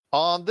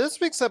On this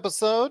week's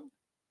episode,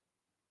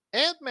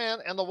 Ant-Man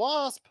and the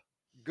Wasp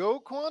go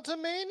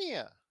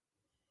Quantumania.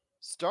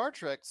 Star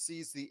Trek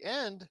sees the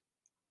end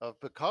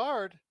of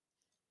Picard.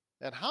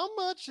 And how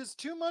much is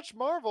too much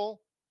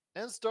Marvel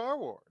and Star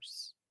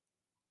Wars?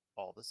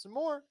 All this and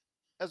more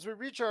as we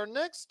reach our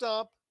next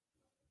stop,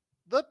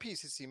 the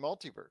PCC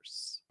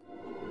Multiverse.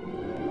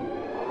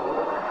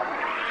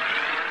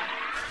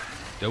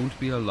 Don't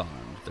be alarmed.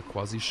 The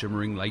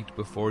quasi-shimmering light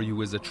before you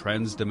is a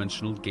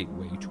trans-dimensional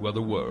gateway to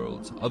other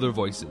worlds, other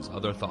voices,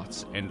 other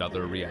thoughts, and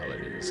other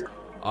realities.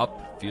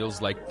 Up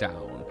feels like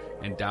down,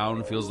 and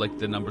down feels like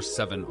the number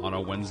 7 on a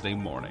Wednesday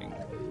morning.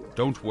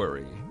 Don't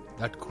worry.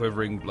 That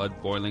quivering,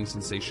 blood-boiling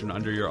sensation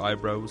under your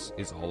eyebrows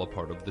is all a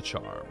part of the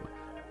charm.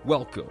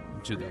 Welcome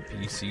to the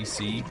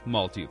PCC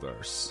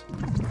Multiverse.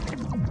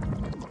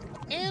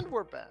 And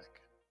we're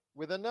back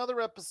with another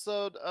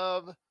episode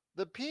of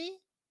the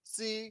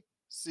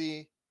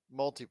PCC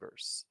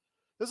Multiverse.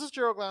 This is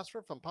Gerald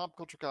Glassford from Pop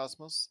Culture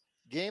Cosmos,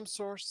 Game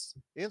Source,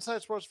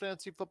 Inside Sports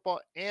Fantasy Football,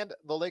 and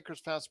the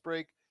Lakers Fast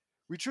Break.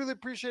 We truly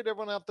appreciate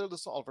everyone out there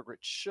listening to all of our great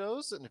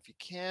shows, and if you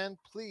can,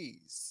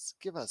 please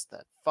give us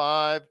that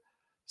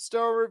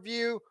 5-star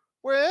review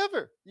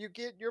wherever you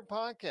get your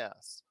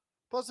podcasts.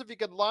 Plus, if you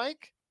could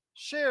like,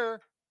 share,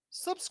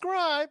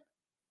 subscribe,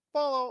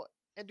 follow,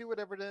 and do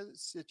whatever it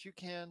is that you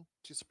can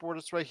to support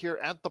us right here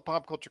at the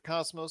Pop Culture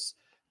Cosmos,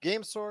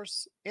 Game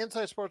Source,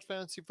 Inside Sports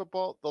Fantasy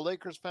Football, the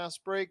Lakers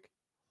Fast Break,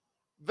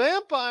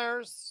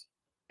 Vampires,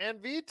 and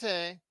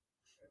Vitae,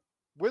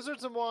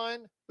 Wizards and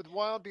Wine with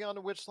Wild Beyond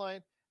the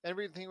Witchlight, and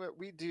everything that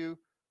we do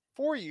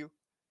for you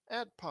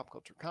at Pop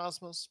Culture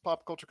Cosmos,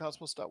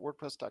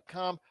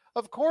 popculturecosmos.wordpress.com.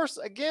 Of course,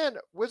 again,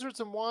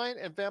 Wizards and Wine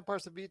and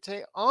Vampires and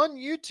Vitae on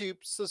YouTube.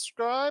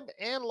 Subscribe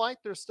and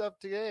like their stuff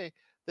today.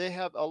 They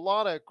have a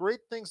lot of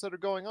great things that are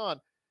going on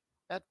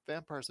at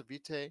Vampires of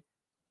Vitae,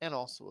 and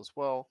also as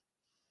well,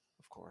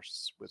 of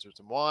course, Wizards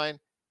and Wine.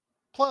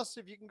 Plus,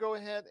 if you can go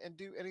ahead and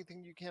do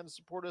anything you can to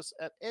support us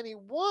at any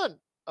one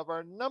of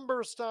our number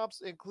of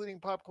stops,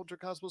 including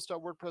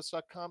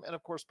popculturecosmos.wordpress.com and,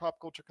 of course, Pop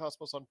Culture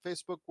Cosmos on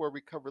Facebook, where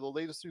we cover the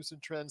latest news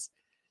and trends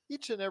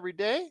each and every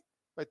day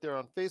right there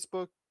on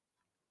Facebook.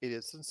 It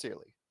is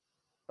sincerely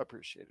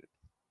appreciated.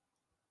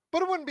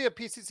 But it wouldn't be a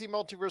PCC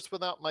Multiverse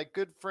without my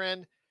good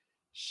friend.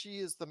 She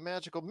is the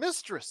magical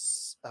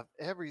mistress of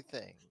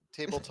everything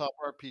tabletop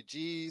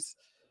RPGs.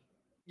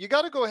 You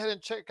got to go ahead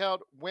and check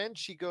out when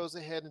she goes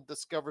ahead and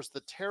discovers the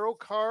tarot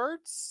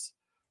cards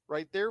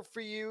right there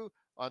for you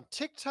on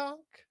TikTok,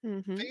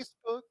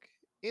 Facebook,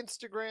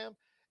 Instagram,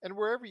 and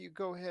wherever you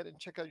go ahead and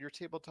check out your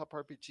tabletop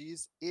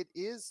RPGs. It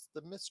is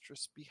the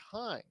mistress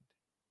behind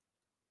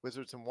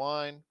Wizards and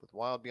Wine with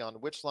Wild Beyond the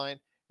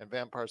Witchline and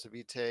Vampires of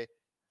Vitae.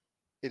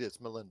 It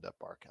is Melinda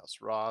Barkhouse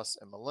Ross.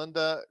 And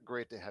Melinda,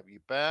 great to have you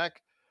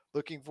back.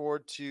 Looking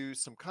forward to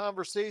some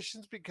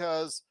conversations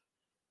because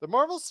the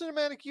Marvel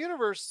Cinematic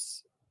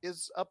Universe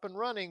is up and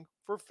running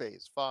for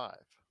Phase 5.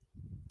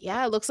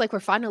 Yeah, it looks like we're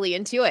finally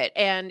into it.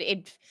 And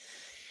it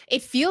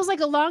feels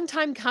like a long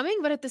time coming,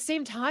 but at the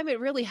same time,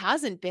 it really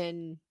hasn't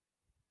been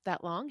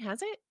that long,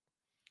 has it?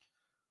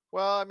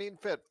 Well, I mean,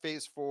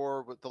 Phase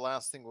 4, the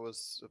last thing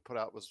was put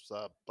out was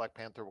Black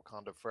Panther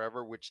Wakanda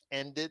Forever, which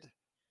ended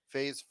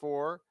Phase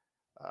 4.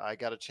 I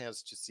got a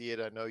chance to see it.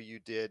 I know you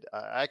did.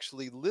 I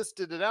actually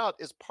listed it out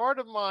as part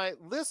of my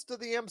list of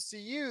the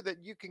MCU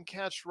that you can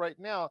catch right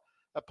now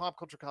at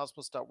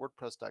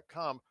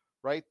popculturecosmos.wordpress.com.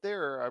 Right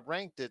there, I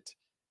ranked it,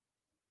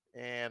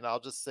 and I'll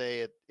just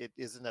say it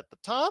isn't at the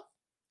top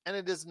and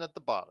it isn't at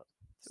the bottom.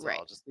 So Right.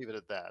 I'll just leave it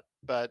at that.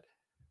 But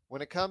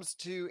when it comes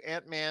to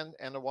Ant-Man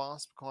and the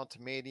Wasp,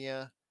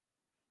 Quantumania,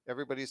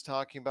 everybody's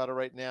talking about it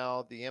right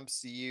now. The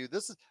MCU.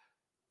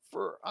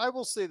 I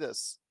will say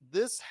this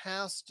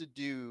has to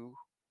do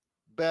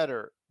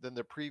better than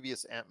the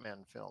previous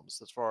Ant-Man films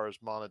as far as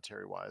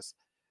monetary wise,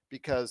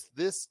 because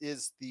this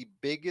is the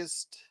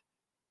biggest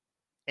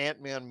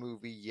Ant-Man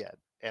movie yet.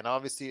 And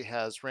obviously it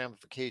has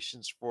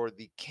ramifications for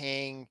the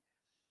Kang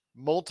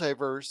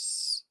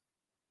multiverse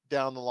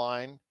down the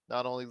line,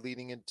 not only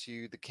leading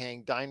into the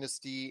Kang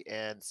Dynasty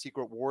and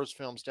Secret Wars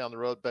films down the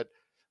road, but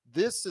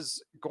this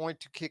is going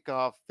to kick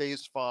off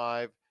Phase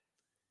 5.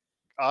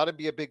 Ought to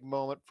be a big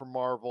moment for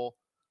Marvel.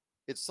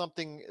 It's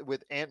something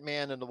with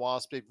Ant-Man and the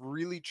Wasp they've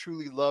really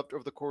truly loved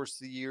over the course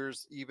of the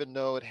years, even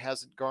though it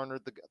hasn't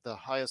garnered the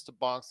highest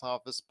box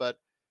office. But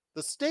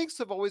the stakes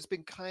have always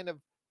been kind of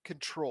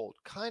controlled,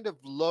 kind of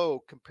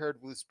low,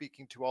 comparatively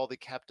speaking, to all the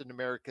Captain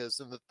Americas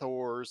and the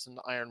Thors and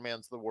the Iron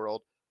Mans of the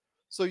world.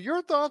 So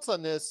your thoughts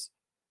on this?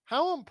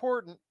 How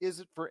important is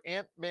it for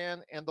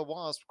Ant-Man and the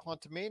Wasp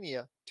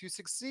Quantumania to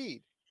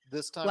succeed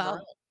this time around?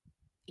 Well,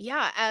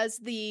 yeah, as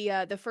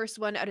the first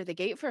one out of the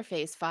gate for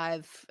Phase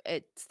 5,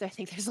 I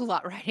think there's a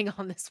lot riding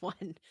on this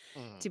one,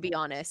 to Mm. be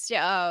honest.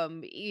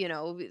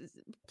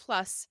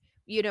 Plus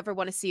you never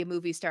want to see a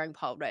movie starring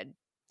Paul Rudd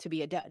to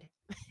be a dud.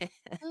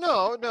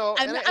 No, no,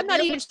 I'm and not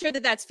the even other. sure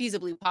that that's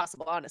feasibly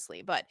possible,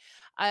 honestly, but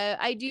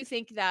I do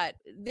think that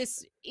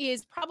this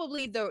is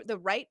probably the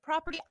right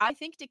property, I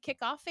think, to kick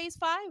off Phase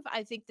 5.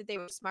 I think that they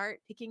were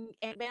smart picking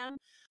Ant-Man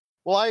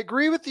Well, I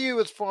agree with you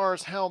as far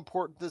as how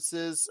important this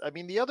is. I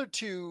mean, the other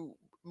two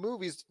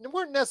movies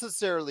weren't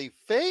necessarily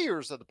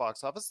failures at the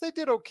box office. They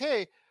did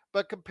okay,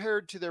 but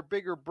compared to their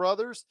bigger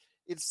brothers,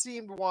 it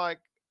seemed like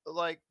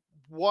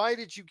why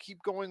did you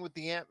keep going with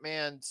the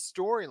Ant-Man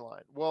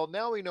storyline? Well,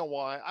 now we know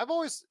why. I've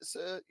always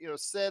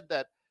said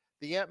that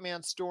the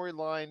Ant-Man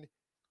storyline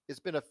has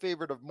been a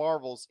favorite of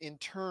Marvel's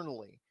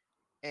internally,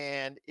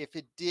 and if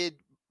it did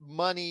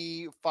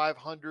money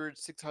 500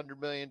 $600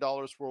 million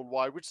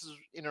worldwide, which is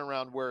in and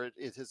around where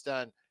it has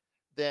done,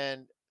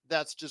 then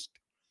that's just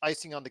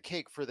icing on the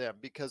cake for them,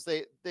 because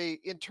they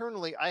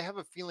internally, I have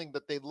a feeling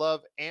that they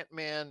love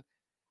Ant-Man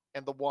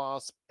and the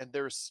Wasp and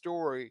their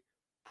story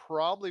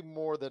probably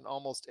more than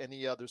almost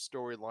any other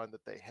storyline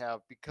that they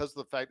have, because of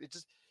the fact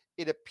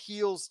it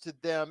appeals to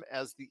them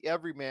as the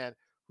everyman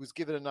who's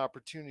given an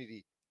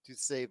opportunity to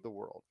save the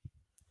world.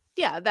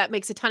 Yeah, that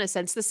makes a ton of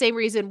sense. The same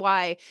reason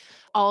why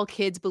all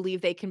kids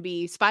believe they can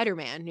be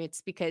Spider-Man.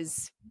 It's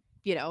because,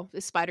 the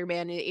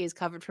Spider-Man is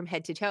covered from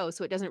head to toe,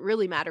 so it doesn't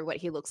really matter what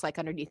he looks like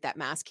underneath that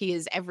mask. He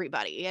is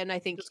everybody. And I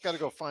think, Just got to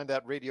go find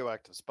that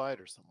radioactive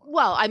spider somewhere.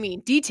 well, I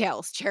mean,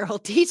 details,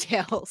 Gerald,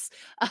 details.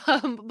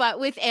 But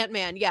with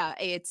Ant-Man, yeah,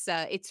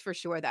 it's for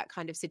sure that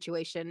kind of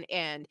situation,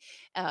 and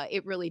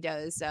it really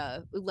does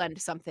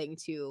lend something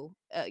to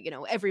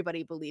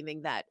everybody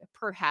believing that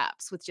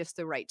perhaps with just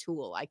the right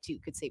tool, I too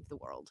could save the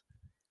world.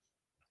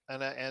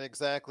 And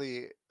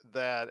exactly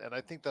that, and I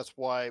think that's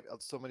why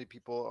so many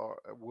people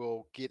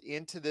will get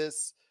into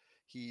this.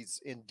 He's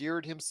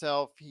endeared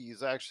himself.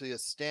 He's actually a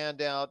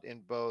standout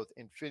in both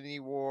Infinity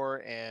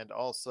War and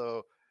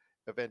also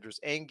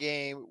Avengers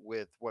Endgame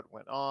with what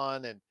went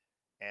on,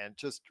 and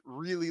just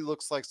really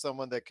looks like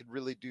someone that could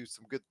really do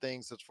some good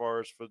things as far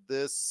as for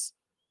this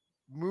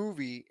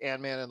movie,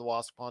 Ant-Man and the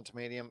Wasp: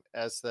 Quantumania,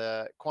 as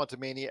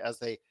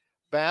they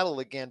battle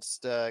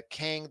against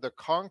Kang the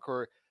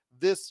Conqueror.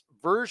 This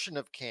version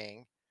of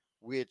Kang,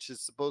 which is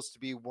supposed to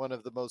be one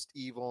of the most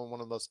evil and one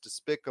of the most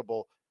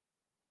despicable,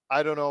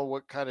 I don't know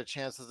what kind of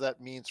chances that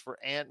means for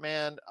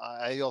Ant-Man.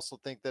 I also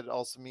think that it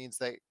also means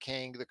that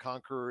Kang the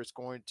Conqueror is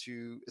going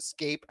to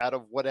escape out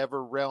of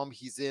whatever realm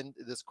he's in,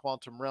 this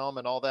quantum realm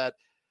and all that,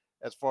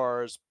 as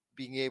far as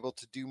being able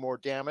to do more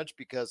damage,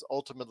 because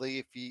ultimately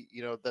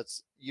if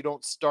that's, you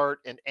don't start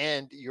and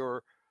end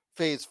your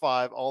phase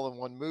 5 all in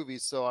one movie.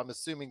 So I'm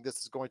assuming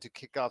this is going to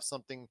kick off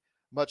something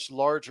much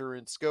larger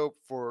in scope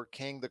for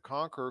Kang the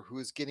Conqueror, who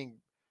is getting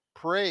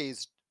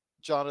praised,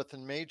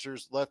 Jonathan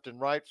Majors, left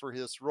and right for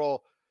his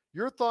role.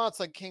 Your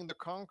thoughts on King the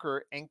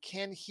Conqueror, and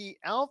can he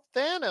out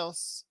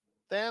Thanos?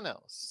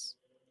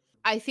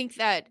 I think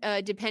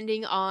that,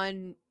 depending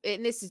on,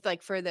 and this is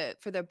like for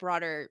the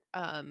broader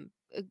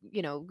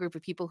group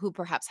of people who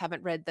perhaps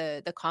haven't read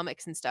the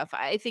comics and stuff.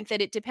 I think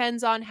that it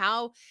depends on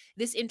how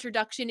this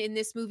introduction in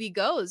this movie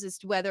goes as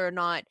to whether or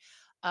not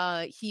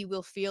he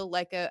will feel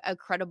like a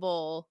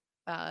credible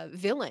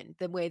villain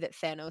the way that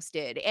Thanos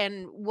did.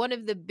 And one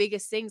of the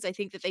biggest things I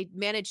think that they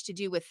managed to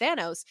do with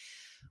Thanos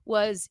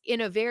was, in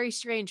a very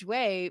strange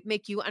way,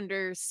 make you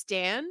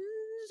understand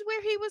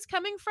where he was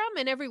coming from,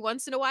 and every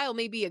once in a while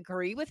maybe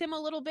agree with him a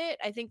little bit.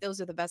 I think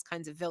those are the best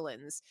kinds of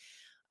villains,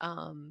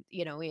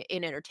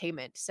 in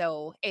entertainment.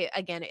 So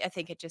again, I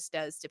think it just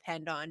does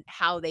depend on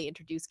how they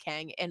introduce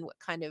Kang and what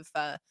kind of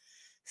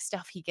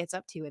stuff he gets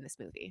up to in this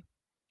movie.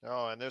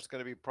 Oh, and there's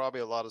going to be probably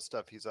a lot of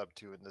stuff he's up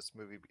to in this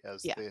movie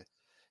as Yeah. the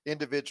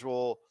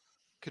individual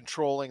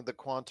controlling the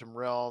quantum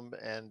realm.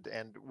 And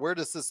where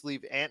does this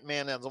leave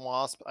Ant-Man and the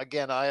Wasp?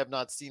 Again, I have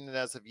not seen it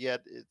as of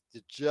yet.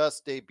 It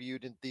just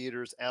debuted in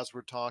theaters as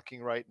we're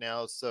talking right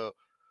now. So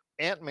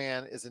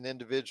Ant-Man is an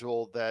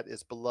individual that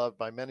is beloved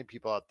by many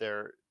people out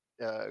there,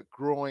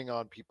 growing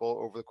on people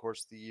over the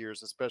course of the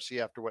years,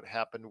 especially after what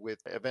happened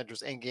with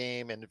Avengers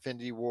Endgame and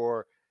Infinity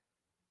War.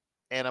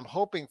 And I'm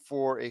hoping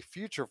for a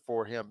future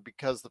for him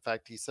because of the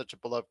fact he's such a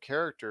beloved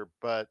character.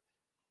 But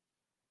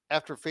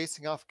after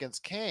facing off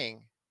against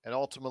Kang, and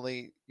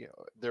ultimately,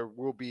 there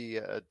will be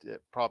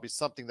probably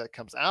something that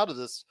comes out of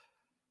this.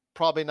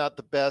 Probably not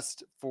the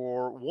best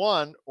for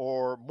one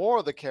or more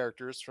of the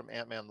characters from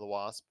Ant-Man and the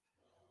Wasp.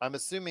 I'm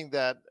assuming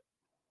that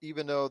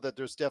even though that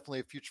there's definitely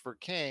a future for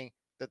Kang,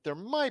 that there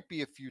might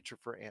be a future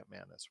for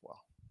Ant-Man as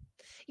well.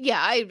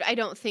 Yeah, I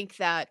don't think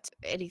that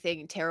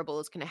anything terrible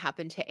is gonna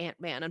happen to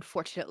Ant-Man,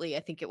 unfortunately. I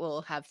think it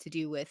will have to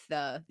do with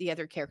the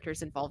other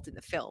characters involved in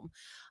the film.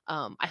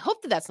 I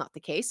hope that that's not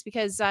the case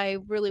because I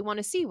really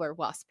wanna see where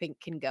Wasp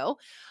can go.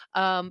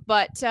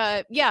 But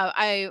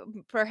yeah,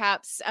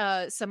 perhaps,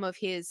 some of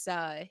his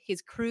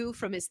crew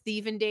from his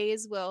thieving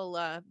days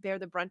will, bear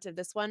the brunt of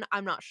this one.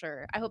 I'm not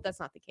sure. I hope that's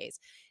not the case.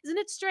 Isn't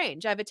it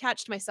strange? I've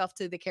attached myself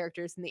to the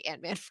characters in the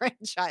Ant-Man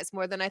franchise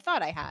more than I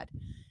thought I had.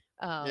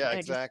 Yeah, And I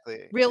just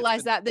exactly.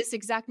 realized that this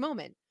exact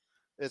moment.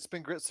 It's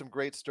been great, some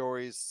great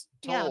stories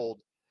Yeah.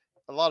 told.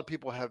 A lot of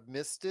people have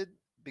missed it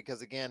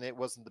because again, it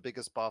wasn't the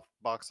biggest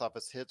box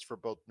office hits for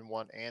both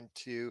one and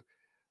two.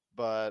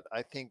 But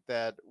I think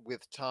that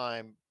with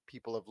time,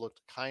 people have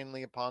looked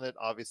kindly upon it.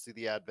 Obviously,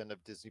 the advent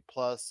of Disney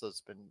Plus, so it's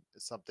been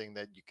something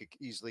that you could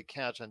easily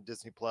catch on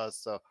Disney Plus.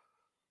 So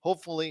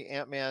hopefully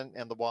Ant-Man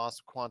and the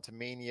Wasp: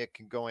 Quantumania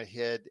can go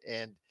ahead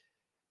and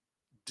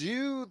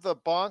do the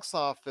box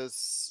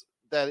office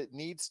that it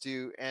needs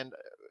to, and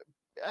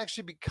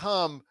actually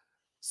become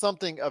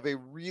something of a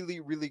really,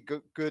 really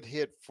good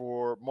hit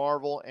for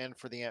Marvel and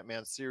for the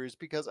Ant-Man series,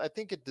 because I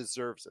think it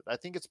deserves it. I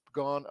think it's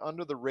gone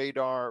under the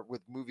radar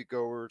with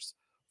moviegoers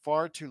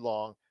far too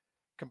long.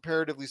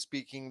 Comparatively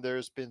speaking,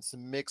 there's been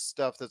some mixed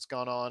stuff that's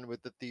gone on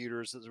with the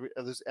theaters,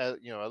 at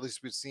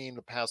least we've seen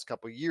the past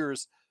couple of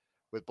years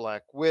with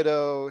Black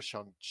Widow,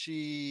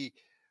 Shang-Chi,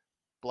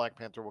 Black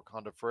Panther: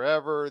 Wakanda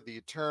Forever, The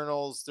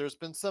Eternals. There's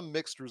been some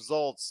mixed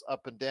results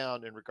up and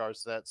down in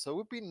regards to that. So it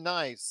would be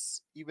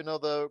nice, even though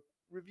the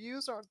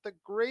reviews aren't the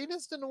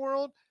greatest in the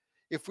world,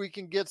 if we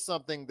can get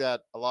something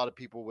that a lot of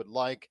people would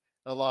like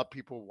and a lot of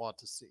people want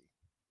to see.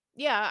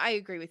 Yeah, I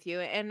agree with you.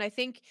 And I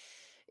think,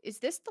 is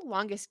this the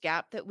longest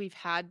gap that we've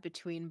had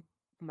between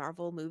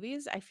Marvel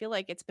movies? I feel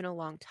like it's been a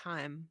long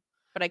time,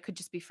 but I could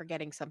just be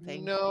forgetting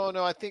something. No,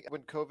 no, I think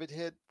when COVID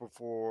hit,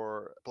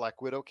 before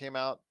Black Widow came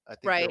out, I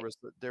think Right.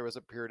 there was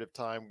a period of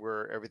time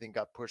where everything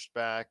got pushed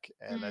back,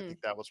 and I Mm.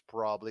 think that was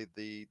probably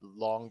the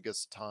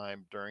longest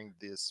time during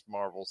this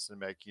Marvel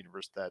Cinematic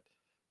Universe that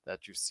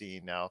you've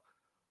seen now.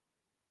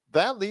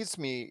 That leads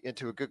me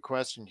into a good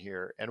question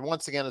here. And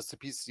once again, it's the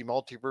PCC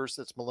Multiverse.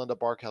 It's Melinda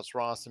Barkhouse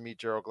Ross and me,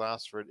 Gerald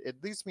Glassford.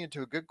 It leads me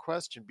into a good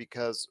question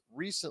because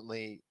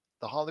recently,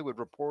 The Hollywood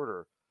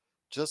Reporter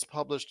just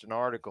published an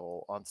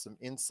article on some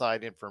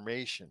inside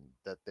information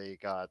that they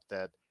got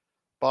that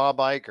Bob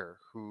Iger,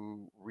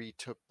 who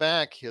retook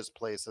back his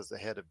place as the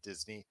head of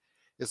Disney,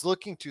 is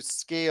looking to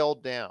scale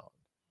down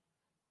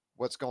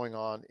what's going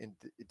on in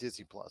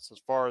Disney Plus. As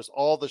far as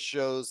all the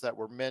shows that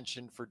were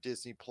mentioned for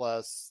Disney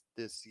Plus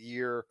this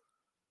year,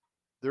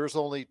 there's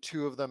only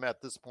two of them at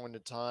this point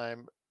in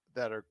time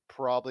that are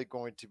probably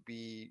going to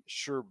be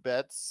sure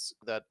bets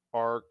that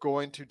are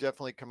going to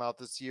definitely come out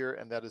this year,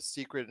 and that is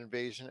Secret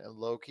Invasion and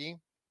Loki,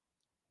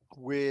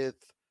 with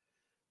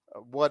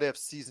What If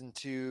Season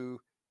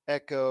 2,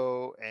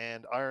 Echo,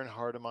 and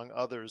Ironheart, among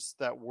others,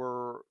 that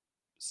were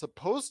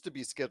supposed to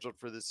be scheduled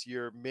for this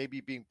year,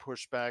 maybe being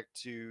pushed back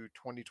to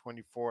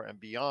 2024 and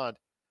beyond.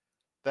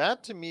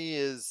 That to me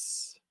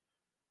is,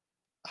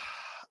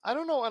 I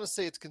don't know how to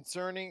say it's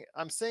concerning.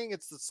 I'm saying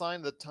it's the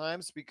sign of the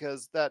times,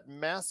 because that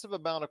massive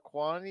amount of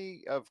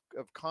quantity of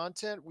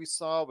content we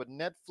saw with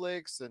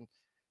Netflix and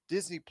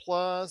Disney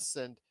Plus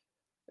and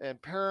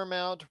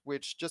Paramount,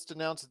 which just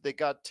announced that they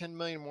got 10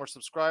 million more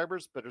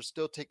subscribers, but are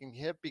still taking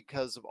hit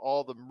because of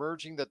all the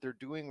merging that they're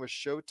doing with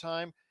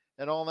Showtime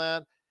and all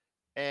that,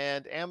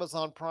 and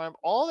Amazon Prime,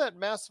 all that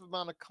massive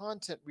amount of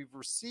content we've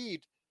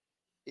received,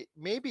 it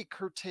may be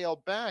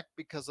curtailed back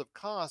because of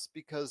cost,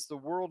 because the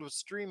world of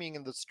streaming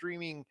and the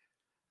streaming,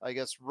 I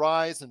guess,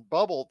 rise and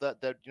bubble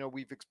that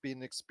we've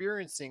been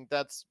experiencing,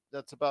 that's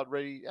about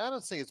ready. I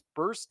don't say it's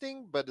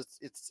bursting, but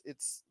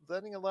it's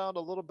letting out a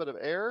little bit of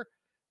air.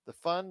 The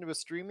fun with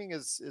streaming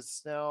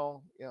is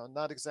now,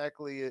 not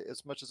exactly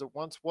as much as it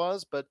once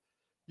was. But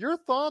your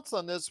thoughts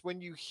on this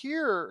when you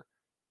hear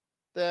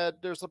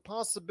that there's a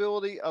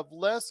possibility of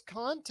less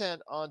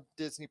content on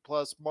Disney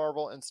Plus,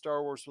 Marvel and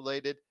Star Wars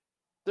related.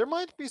 There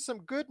might be some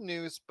good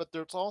news, but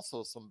there's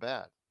also some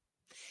bad.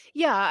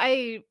 Yeah,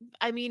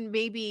 I mean,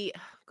 maybe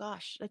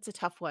gosh, that's a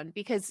tough one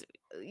because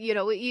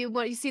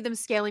you see them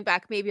scaling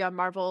back maybe on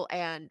Marvel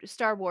and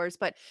Star Wars,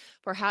 but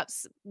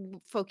perhaps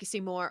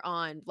focusing more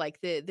on like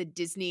the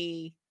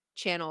Disney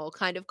Channel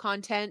kind of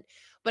content.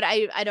 But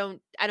I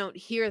don't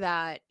hear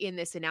that in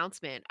this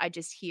announcement. I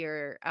just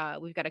hear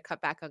we've got to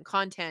cut back on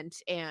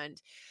content,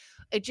 and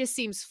it just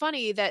seems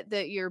funny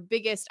that your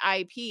biggest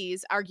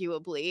IPs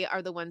arguably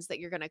are the ones that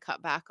you're going to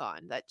cut back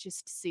on. That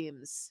just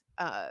seems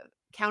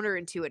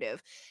counterintuitive.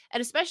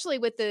 And especially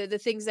with the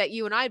things that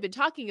you and I have been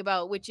talking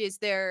about, which is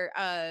they're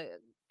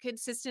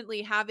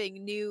consistently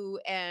having new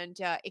and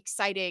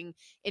exciting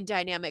and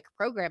dynamic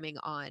programming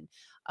on,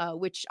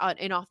 which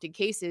in often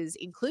cases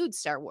includes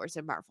Star Wars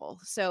and Marvel.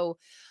 So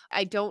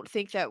I don't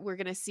think that we're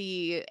going to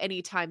see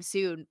anytime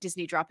soon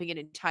Disney dropping an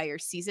entire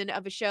season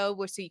of a show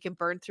where so you can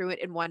burn through it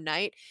in one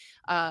night.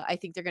 I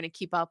think they're going to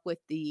keep up with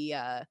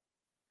the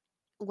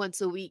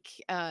once a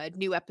week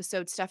new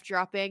episode stuff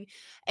dropping,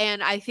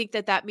 and I think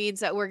that that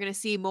means that we're going to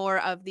see more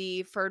of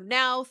the, for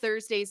now,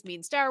 Thursdays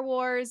mean Star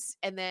Wars,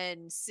 and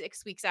then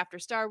 6 weeks after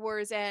Star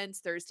Wars ends,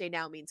 Thursday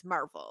now means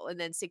Marvel, and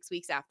then 6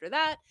 weeks after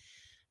that,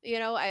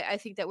 I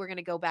think that we're going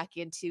to go back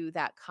into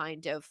that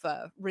kind of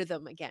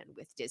rhythm again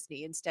with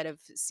Disney instead of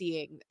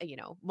seeing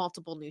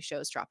multiple new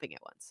shows dropping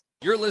at once.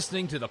 You're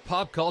listening to the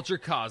Pop Culture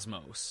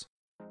Cosmos.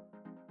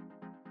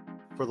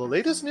 For the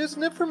latest news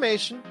and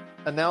information,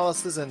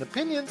 analysis and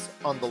opinions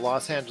on the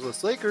Los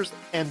Angeles Lakers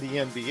and the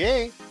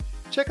NBA,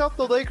 check out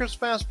the Lakers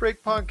Fast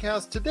Break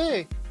podcast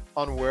today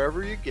on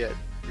wherever you get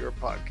your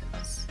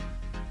podcasts.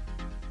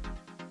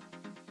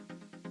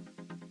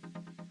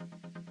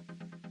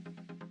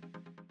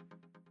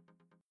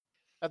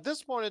 At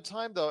this point in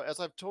time, though, as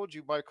I've told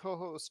you, my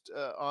co-host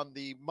on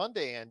the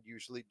Monday end,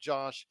 usually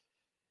Josh,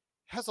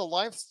 has a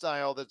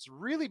lifestyle that's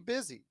really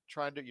busy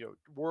trying to,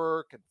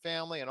 work and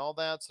family and all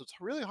that. So it's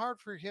really hard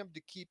for him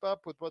to keep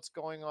up with what's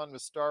going on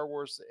with Star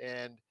Wars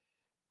and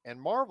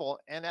Marvel.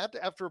 And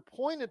after a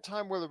point in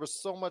time where there was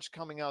so much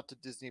coming out to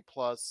Disney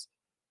Plus,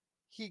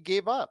 he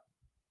gave up.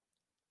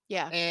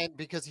 Yeah. And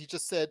because he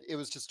just said it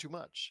was just too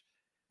much.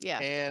 Yeah.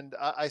 And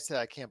I said,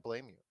 I can't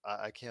blame you.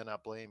 I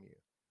cannot blame you.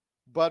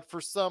 But for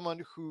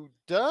someone who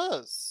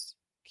does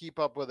keep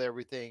up with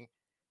everything,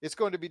 it's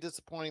going to be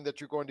disappointing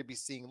that you're going to be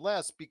seeing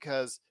less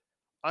because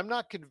I'm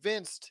not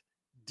convinced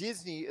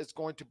Disney is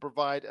going to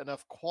provide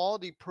enough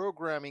quality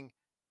programming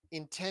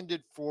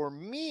intended for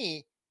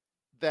me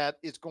that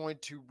is going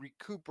to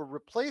recoup or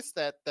replace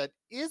that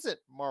isn't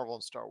Marvel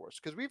and Star Wars.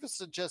 Because we've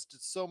suggested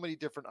so many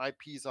different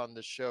IPs on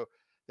this show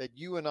that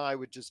you and I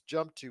would just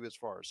jump to, as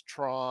far as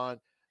Tron,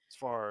 as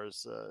far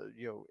as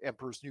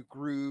Emperor's New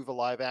Groove, a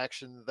live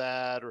action of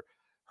that, or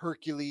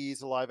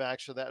Hercules, a live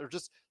action of that, or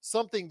just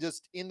something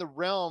just in the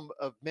realm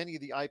of many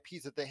of the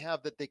IPs that they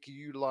have that they could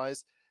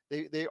utilize.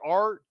 They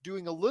are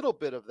doing a little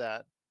bit of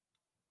that,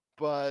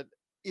 but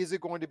is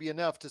it going to be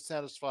enough to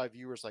satisfy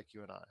viewers like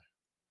you and I?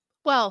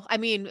 Well, I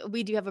mean,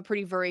 we do have a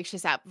pretty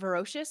voracious. We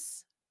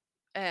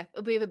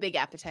have a big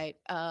appetite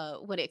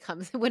when it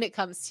comes when it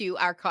comes to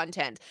our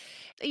content.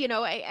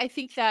 I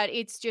think that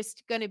it's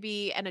just going to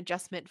be an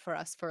adjustment for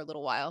us for a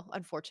little while,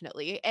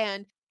 unfortunately.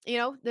 And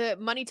the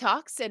money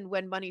talks, and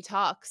when money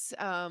talks,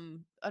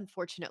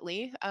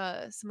 unfortunately,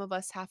 some of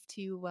us have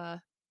to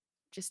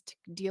just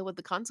deal with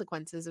the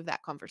consequences of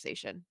that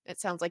conversation. It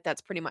sounds like that's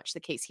pretty much the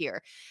case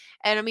here.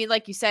 And I mean,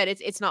 like you said,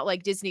 it's not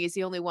like Disney is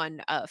the only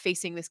one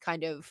facing this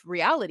kind of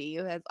reality.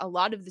 You have a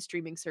lot of the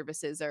streaming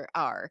services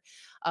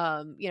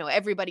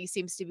everybody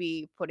seems to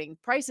be putting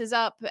prices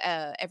up.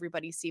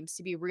 Everybody seems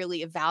to be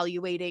really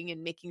evaluating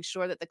and making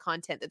sure that the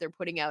content that they're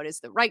putting out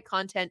is the right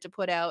content to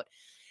put out.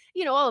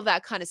 All of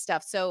that kind of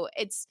stuff. So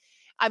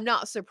I'm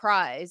not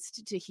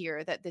surprised to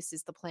hear that this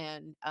is the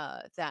plan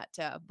that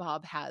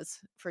Bob has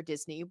for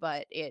Disney,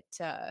 but it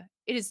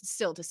is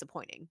still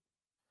disappointing.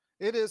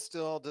 It is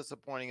still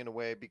disappointing in a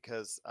way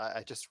because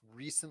I just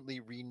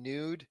recently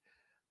renewed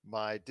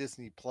my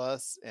Disney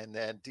Plus, and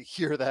then to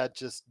hear that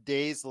just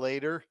days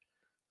later,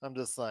 I'm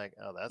just like,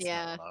 oh, that's not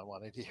Yeah. what I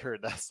wanted to hear.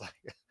 That's like,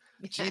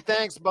 gee,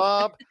 thanks,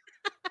 Bob.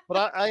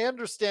 But I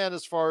understand,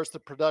 as far as the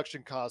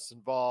production costs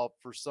involved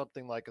for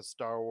something like a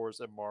Star Wars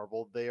and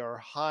Marvel, they are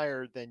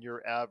higher than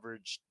your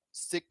average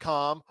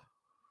sitcom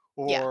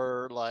Yeah.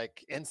 or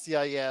like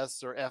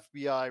NCIS or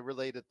FBI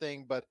related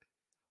thing. But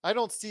I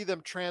don't see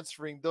them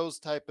transferring those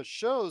type of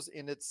shows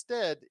in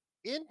instead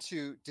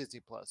into Disney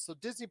Plus. So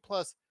Disney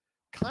Plus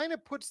kind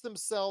of puts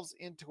themselves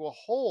into a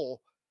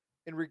hole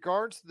in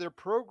regards to their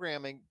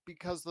programming,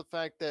 because the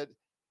fact that,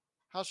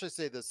 how should I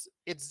say this?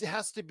 It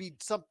has to be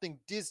something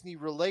Disney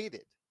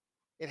related.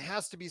 It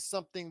has to be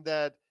something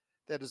that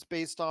is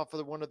based off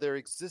of one of their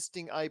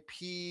existing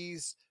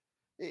IPs.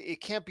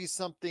 It can't be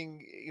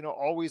something,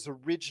 always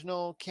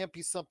original. Can't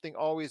be something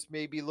always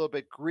maybe a little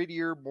bit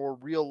grittier, more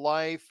real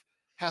life.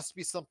 Has to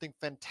be something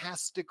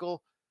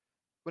fantastical.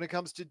 When it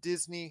comes to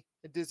Disney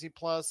and Disney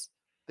Plus,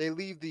 they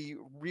leave the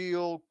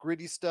real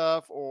gritty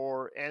stuff,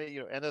 or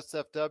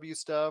NSFW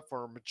stuff,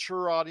 or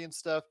mature audience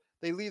stuff.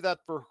 They leave that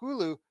for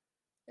Hulu.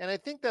 And I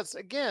think that's,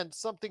 again,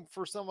 something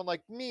for someone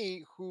like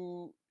me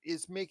who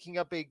is making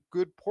up a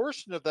good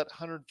portion of that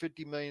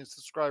 150 million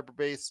subscriber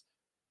base,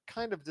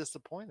 kind of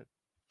disappointed.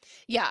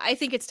 Yeah, I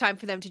think it's time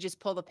for them to just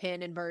pull the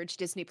pin and merge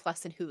Disney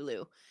Plus and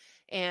Hulu.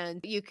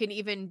 And you can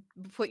even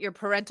put your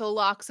parental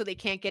lock so they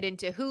can't get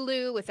into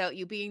Hulu without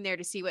you being there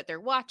to see what they're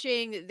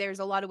watching. There's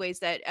a lot of ways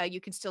that you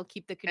can still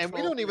keep the And we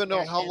control don't for the even know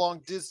how parent.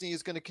 long Disney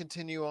is going to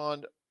continue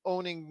on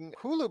owning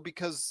Hulu,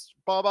 because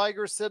Bob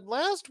Iger said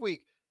last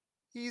week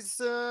he's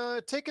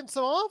taking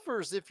some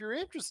offers if you're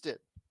interested.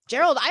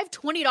 Gerald, I have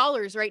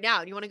 $20 right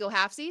now. Do you want to go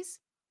halfsies?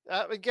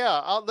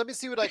 Yeah, let me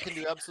see what I can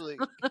do.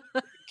 Absolutely.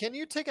 Can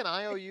you take an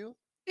IOU?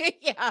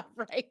 Yeah,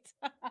 right.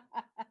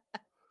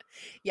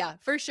 Yeah,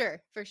 for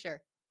sure, for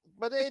sure.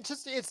 But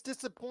it's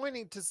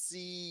disappointing to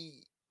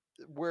see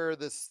where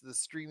the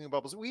streaming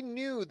bubbles. We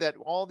knew that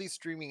all these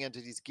streaming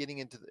entities getting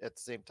into at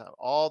the same time,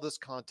 all this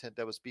content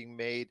that was being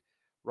made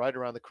right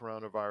around the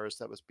coronavirus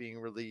that was being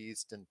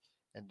released, and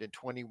in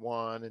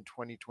 21 and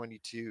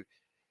 2022,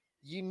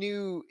 you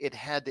knew it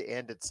had to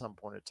end at some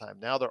point in time.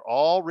 Now they're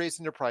all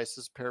raising their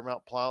prices.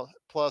 Paramount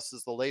Plus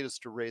is the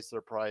latest to raise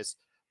their price.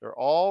 They're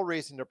all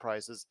raising their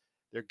prices.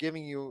 They're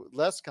giving you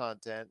less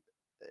content.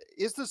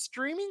 Is the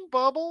streaming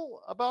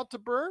bubble about to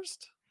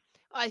burst?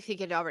 I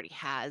think it already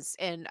has,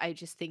 and I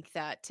just think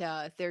that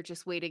they're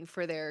just waiting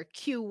for their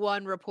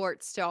Q1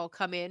 reports to all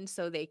come in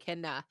so they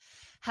can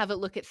have a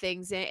look at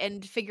things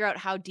and figure out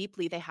how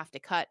deeply they have to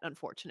cut,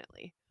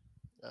 unfortunately.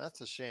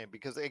 That's a shame,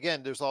 because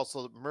again, there's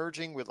also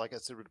merging with, like I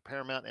said, with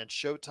Paramount and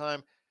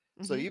Showtime.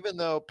 So Hmm. even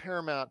though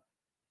Paramount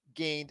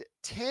gained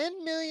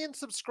 10 million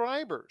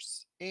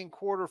subscribers in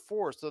quarter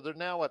four, so they're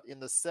now in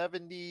the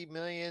 70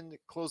 million,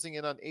 closing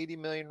in on 80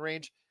 million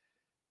range,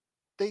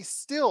 they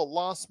still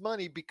lost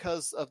money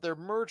because of their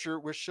merger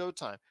with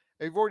Showtime.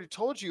 I've already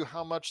told you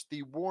how much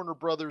the Warner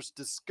Brothers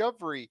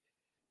Discovery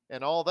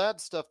and all that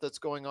stuff that's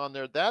going on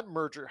there, that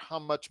merger, how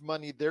much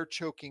money they're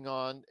choking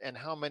on, and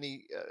how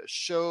many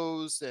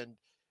shows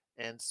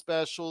and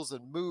specials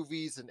and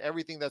movies and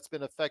everything that's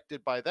been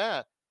affected by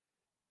that.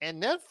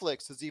 And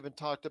Netflix has even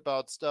talked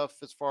about stuff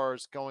as far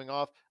as going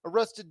off.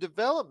 Arrested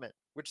Development,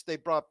 which they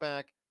brought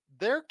back,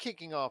 they're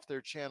kicking off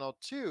their channel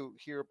too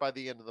here by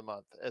the end of the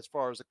month as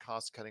far as a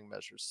cost cutting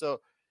measure.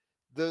 So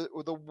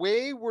the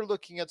way we're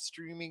looking at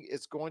streaming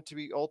is going to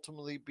be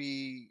ultimately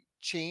be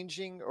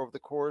changing over the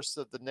course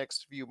of the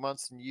next few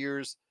months and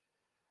years.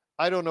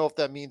 I don't know if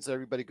that means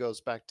everybody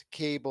goes back to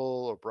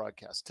cable or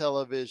broadcast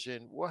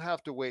television. We'll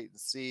have to wait and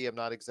see. I'm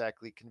not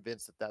exactly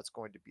convinced that that's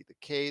going to be the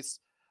case.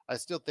 I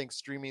still think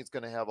streaming is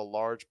going to have a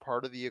large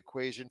part of the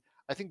equation.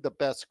 I think the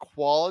best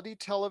quality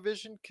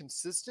television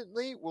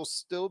consistently will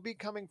still be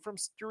coming from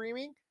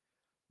streaming,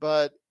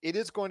 but it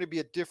is going to be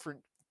a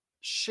different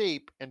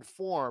shape and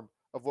form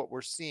of what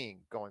we're seeing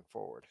going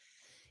forward.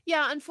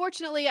 Yeah,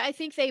 unfortunately, I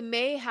think they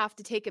may have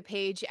to take a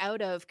page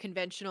out of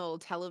conventional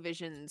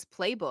television's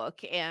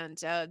playbook, and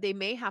they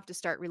may have to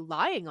start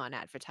relying on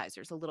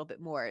advertisers a little bit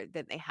more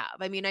than they have.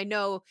 I mean, I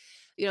know,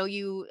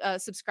 you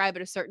subscribe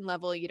at a certain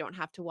level, you don't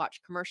have to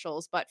watch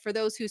commercials, but for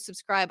those who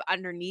subscribe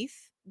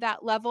underneath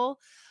that level,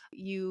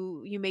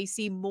 you may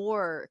see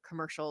more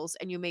commercials,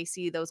 and you may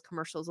see those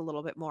commercials a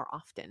little bit more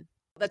often.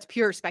 That's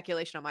pure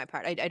speculation on my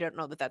part. I don't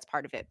know that that's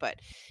part of it, but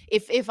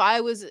if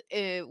I was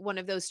one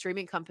of those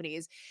streaming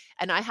companies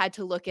and I had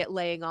to look at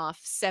laying off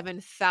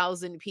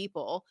 7,000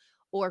 people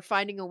or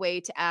finding a way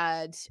to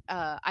add,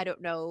 I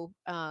don't know,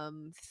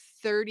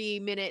 30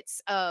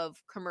 minutes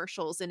of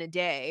commercials in a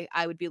day,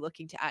 I would be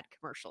looking to add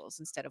commercials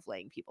instead of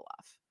laying people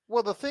off.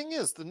 Well, the thing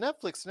is, the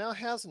Netflix now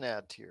has an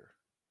ad tier.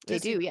 They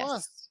Disney do, yes.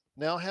 Plus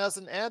now has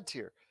an ad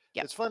tier.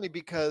 Yep. It's funny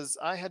because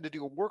I had to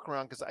do a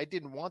workaround because I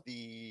didn't want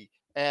the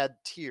ad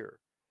tier,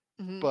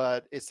 Hmm.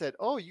 but it said,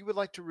 "Oh, you would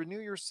like to renew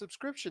your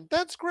subscription?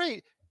 That's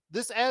great.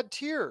 This ad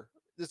tier,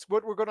 this is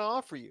what we're going to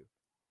offer you."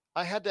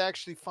 I had to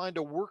actually find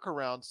a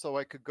workaround so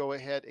I could go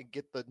ahead and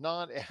get the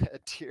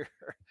non-ad tier.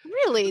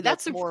 Really? That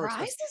That's more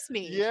expensive. surprises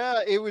me.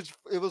 Yeah, it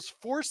was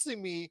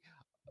forcing me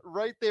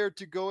right there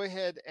to go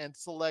ahead and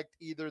select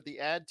either the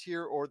ad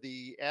tier or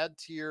the ad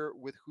tier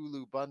with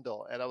Hulu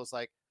bundle. And I was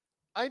like,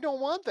 I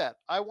don't want that.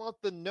 I want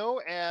the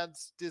no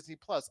ads Disney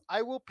Plus.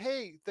 I will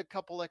pay the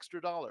couple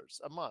extra dollars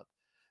a month.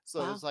 So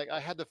it Wow. was like I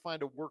had to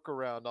find a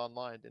workaround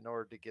online in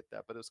order to get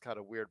that, but it was kind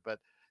of weird. But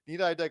need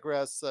I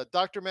digress?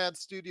 Dr. Mad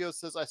Studio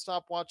says I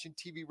stopped watching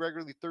TV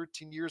regularly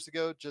 13 years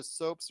ago. Just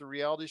soaps and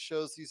reality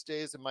shows these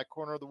days in my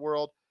corner of the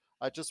world.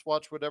 I just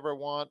watch whatever I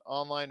want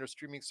online or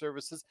streaming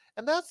services,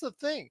 and that's the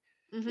thing.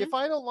 Hmm. If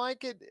I don't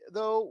like it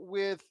though,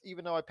 with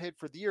even though I paid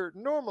for the year,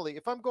 normally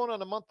if I'm going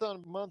on a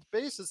month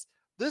basis,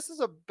 this is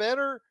a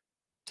better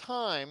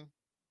time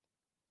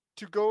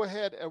to go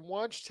ahead and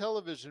watch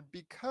television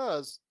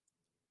because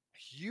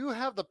you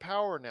have the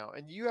power now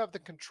and you have the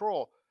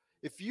control.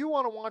 If you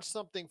want to watch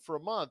something for a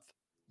month,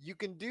 you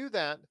can do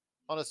that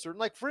on a certain,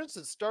 like for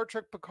instance, Star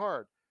Trek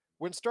Picard.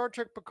 When Star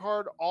Trek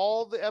Picard,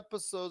 all the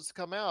episodes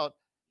come out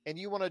and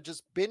you want to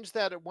just binge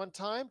that at one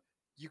time,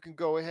 you can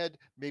go ahead,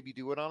 maybe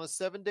do it on a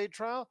 7-day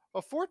trial,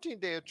 a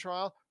 14-day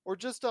trial, or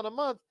just on a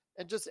month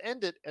and just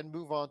end it and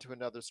move on to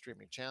another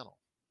streaming channel.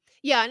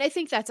 Yeah, and I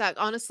think that's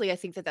honestly, I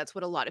think that that's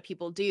what a lot of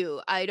people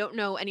do. I don't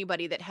know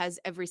anybody that has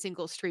every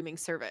single streaming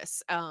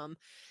service.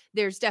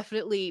 There's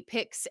definitely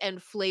picks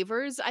and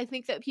flavors I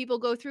think that people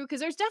go through because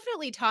there's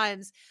definitely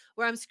times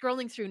where I'm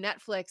scrolling through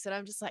Netflix and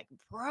I'm just like,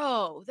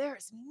 bro,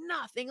 there's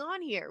nothing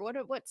on here.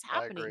 What's I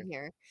happening agree.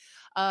 here?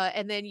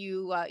 And then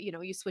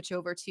you switch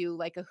over to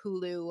like a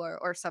Hulu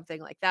or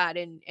something like that,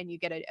 and you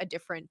get a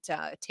different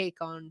take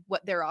on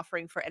what they're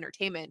offering for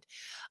entertainment.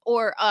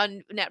 Or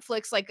on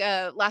Netflix, like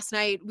last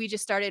night we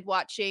just started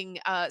watching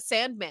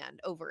Sandman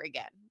over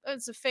again.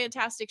 It's a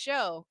fantastic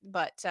show,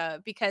 but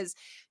because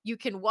you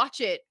can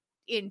watch it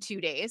in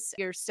 2 days,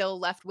 you're still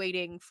left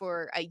waiting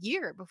for a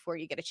year before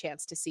you get a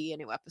chance to see a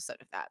new episode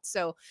of that.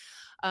 So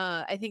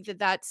I think that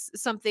that's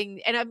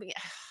something, and I mean,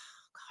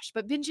 gosh,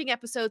 but binging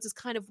episodes is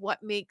kind of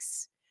what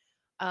makes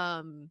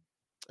um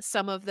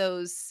some of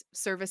those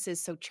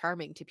services so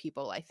charming to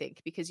people, I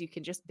think, because you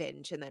can just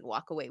binge and then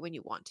walk away when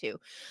you want to.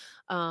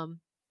 um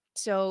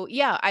so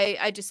yeah,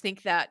 I just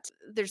think that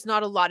there's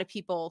not a lot of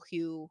people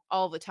who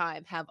all the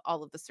time have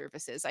all of the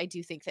services. I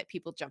do think that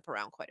people jump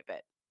around quite a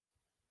bit.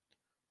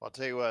 I'll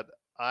tell you what,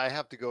 I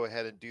have to go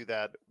ahead and do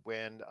that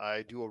when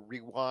I do a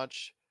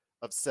rewatch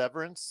of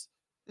Severance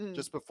Mm,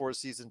 just before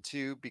season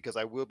two, because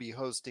I will be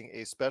hosting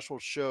a special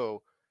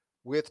show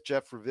with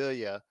Jeff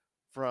Revilla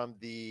from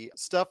the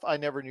Stuff I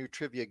Never Knew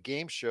Trivia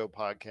Game Show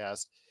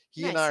podcast.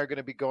 He and I nice. are going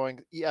to be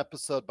going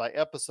episode by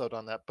episode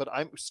on that, but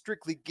I'm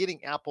strictly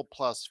getting Apple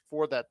Plus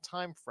for that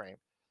time frame.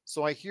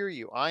 So I hear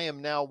you. I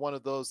am now one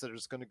of those that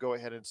is going to go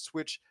ahead and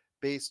switch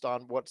based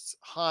on what's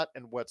hot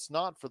and what's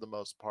not for the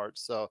most part.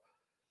 So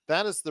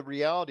that is the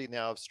reality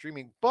now of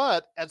streaming,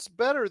 but it's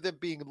better than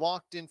being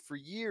locked in for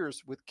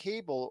years with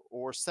cable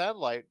or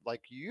satellite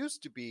like you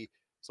used to be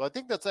So I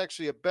think that's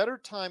actually a better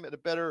time and a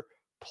better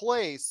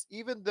place,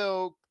 even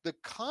though the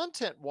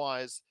content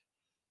wise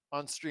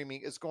on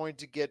streaming is going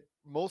to get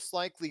most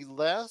likely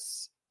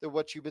less than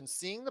what you've been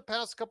seeing the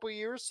past couple of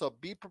years. So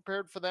be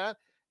prepared for that.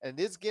 And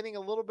it is getting a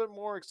little bit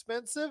more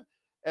expensive.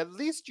 At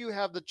least you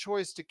have the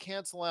choice to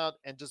cancel out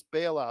and just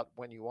bail out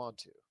when you want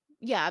to.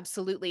 Yeah,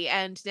 absolutely.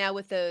 And now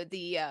with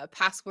the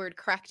password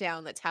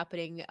crackdown that's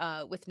happening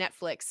with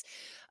Netflix,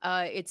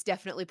 it's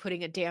definitely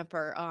putting a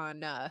damper on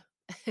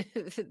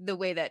the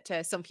way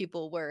that some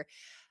people were,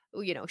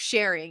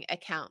 sharing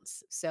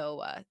accounts.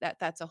 So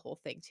that's a whole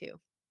thing too.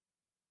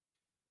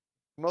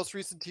 The most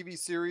recent TV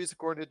series,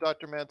 according to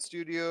Dr. Matt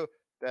Studio,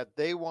 that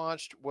they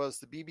watched was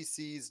the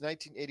BBC's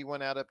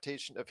 1981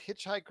 adaptation of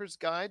Hitchhiker's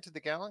Guide to the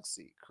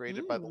Galaxy,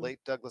 created by the Mm.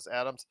 late Douglas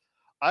Adams.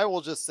 I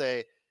will just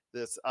say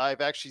this,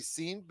 I've actually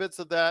seen bits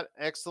of that,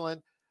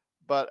 excellent,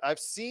 but I've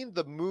seen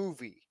the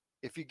movie.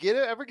 If you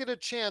ever get a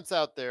chance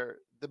out there,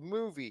 the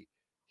movie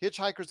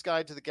Hitchhiker's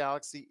Guide to the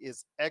Galaxy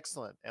is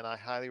excellent, and I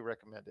highly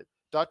recommend it.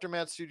 Dr.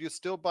 Matt Studio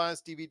still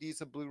buys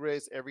DVDs and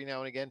Blu-rays every now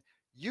and again.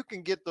 You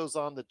can get those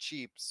on the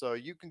cheap, so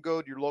you can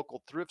go to your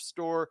local thrift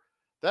store.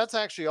 That's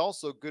actually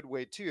also a good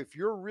way too. If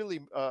you're really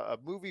a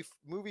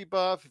movie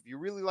buff, if you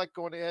really like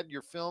going ahead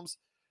your films,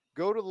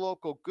 go to the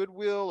local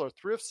Goodwill or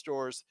thrift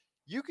stores.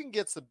 You can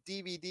get some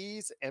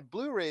DVDs and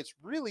Blu-rays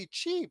really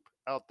cheap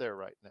out there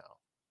right now.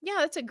 Yeah,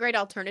 that's a great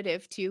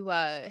alternative to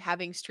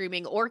having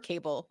streaming or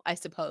cable, I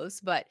suppose.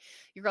 But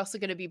you're also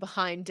going to be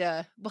behind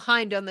on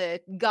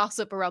the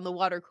gossip around the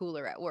water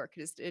cooler at work,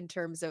 just in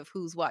terms of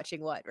who's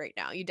watching what right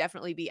now. You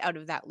definitely be out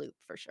of that loop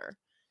for sure.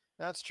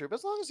 That's true. But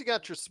as long as you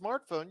got your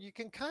smartphone, you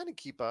can kind of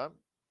keep up.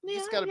 You Yeah,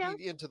 just got to yeah.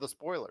 be into the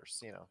spoilers,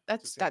 you know.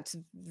 That's Just that's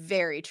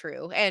very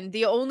true. And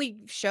the only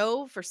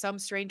show for some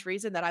strange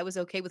reason that I was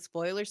okay with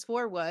spoilers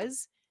for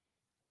was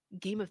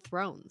Game of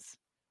Thrones.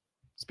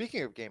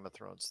 speaking of Game of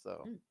Thrones,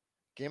 though, Mm.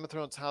 Game of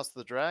Thrones House of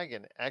the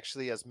Dragon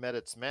actually has met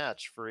its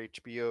match for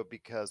HBO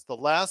because The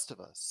Last of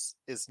Us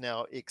is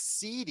now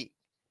exceeding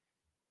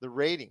the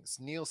ratings,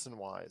 Nielsen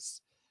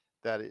wise.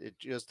 That it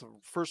just the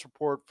first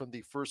report from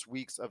the first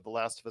weeks of The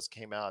Last of Us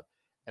came out,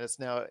 and it's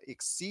now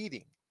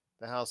exceeding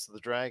the House of the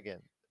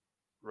Dragon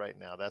right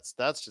now. That's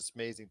just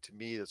amazing to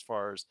me as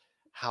far as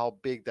how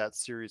big that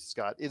series has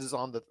got. It is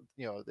on the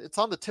it's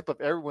on the tip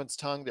of everyone's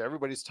tongue. That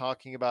everybody's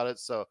talking about it.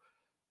 So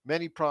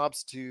many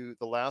props to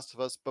The Last of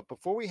Us. But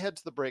before we head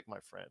to the break, my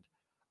friend,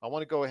 I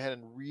want to go ahead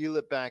and reel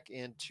it back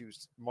into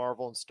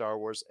Marvel and Star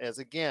Wars as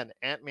again,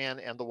 Ant-Man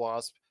and the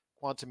Wasp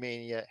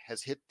Quantumania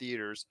has hit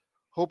theaters,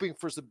 hoping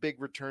for some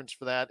big returns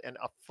for that and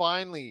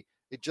finally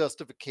a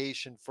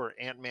justification for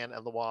Ant-Man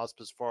and the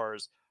Wasp as far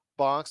as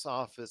box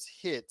office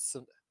hits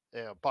and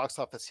box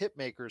office hit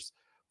makers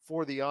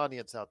for the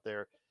audience out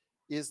there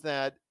is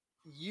that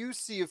you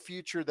see a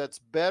future that's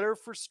better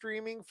for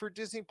streaming for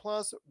Disney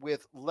Plus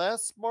with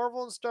less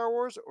Marvel and Star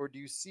Wars, or do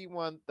you see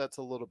one that's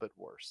a little bit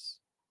worse?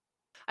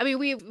 I mean,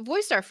 we've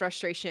voiced our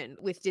frustration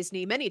with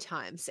Disney many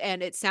times,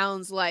 and it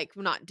sounds like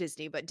well, not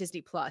Disney, but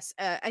Disney Plus.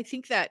 I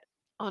think that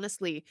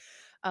honestly,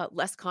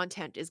 less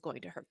content is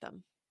going to hurt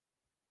them.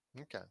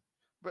 Okay.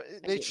 But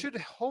I they do. should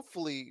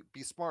hopefully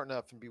be smart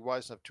enough and be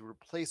wise enough to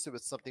replace it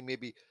with something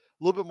maybe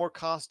a little bit more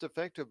cost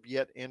effective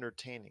yet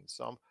entertaining.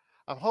 So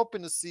I'm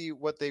hoping to see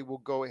what they will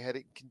go ahead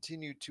and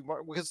continue to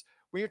because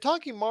when you're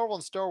talking Marvel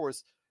and Star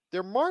Wars,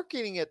 they're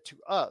marketing it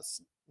to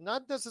us,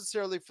 not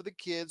necessarily for the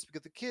kids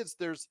because the kids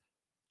there's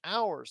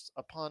hours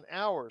upon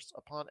hours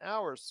upon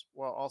hours.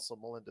 Well, also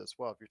Melinda as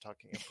well if you're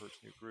talking Emperor's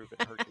New Groove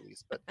and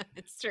Hercules, but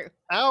It's true.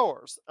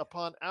 hours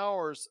upon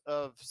hours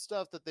of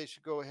stuff that they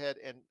should go ahead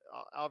and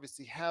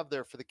obviously have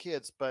there for the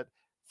kids. But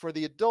for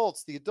the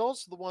adults are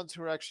the ones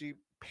who are actually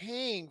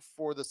paying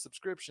for the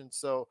subscription.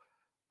 So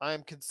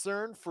I'm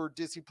concerned for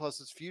Disney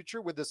Plus's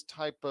future with this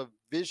type of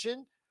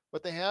vision,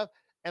 what they have.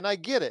 And I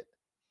get it.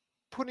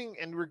 Putting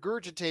and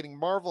regurgitating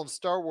Marvel and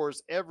Star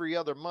Wars every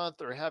other month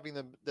or having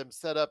them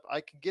set up, I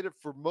can get it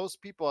for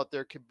most people out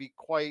there can be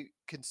quite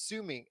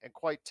consuming and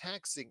quite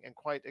taxing and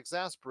quite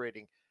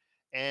exasperating.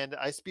 And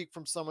I speak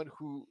from someone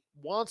who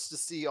wants to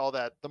see all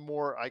that. The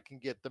more I can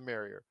get, the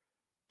merrier.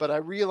 But I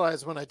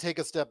realize when I take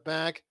a step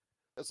back,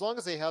 as long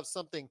as they have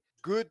something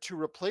good to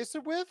replace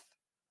it with,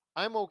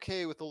 I'm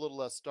okay with a little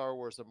less Star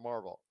Wars and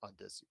Marvel on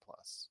Disney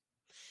Plus.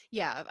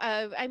 Yeah,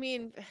 I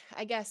mean,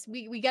 I guess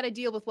we got to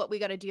deal with what we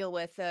got to deal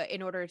with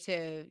in order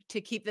to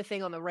keep the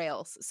thing on the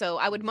rails. So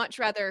I would Mhm. much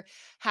rather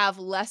have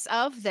less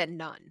of than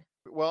none.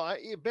 Well,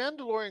 if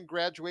Mandalorian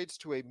graduates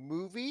to a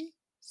movie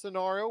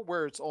scenario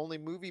where it's only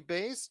movie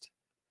based,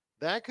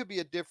 that could be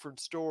a different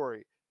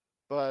story.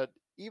 But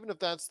even if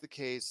that's the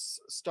case,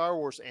 Star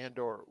Wars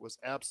Andor was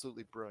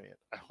absolutely brilliant.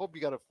 I hope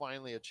you got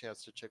finally a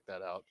chance to check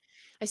that out.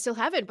 I still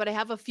haven't, but I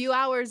have a few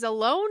hours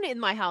alone in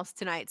my house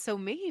tonight, so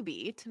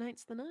maybe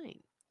tonight's the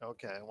night.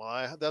 Okay,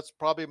 well, that's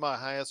probably my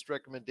highest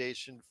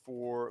recommendation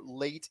for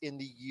late in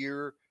the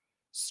year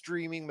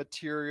streaming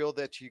material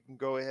that you can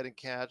go ahead and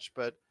catch.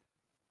 But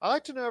I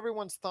like to know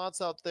everyone's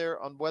thoughts out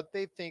there on what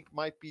they think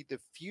might be the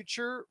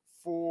future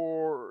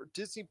for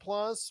Disney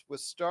Plus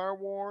with Star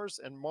Wars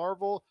and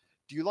Marvel.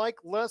 Do you like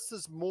less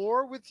is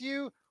more with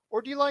you,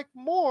 or do you like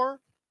more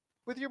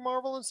with your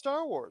Marvel and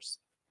Star Wars?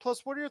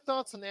 Plus, what are your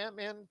thoughts on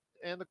Ant-Man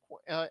and the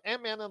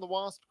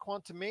Wasp: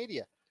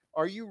 Quantumania?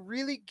 Are you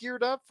really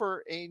geared up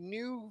for a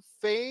new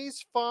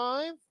Phase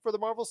 5 for the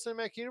Marvel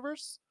Cinematic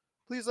Universe?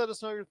 Please let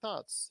us know your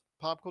thoughts.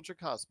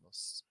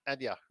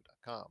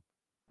 PopCultureCosmos@yahoo.com.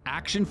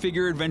 Action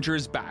Figure Adventure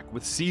is back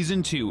with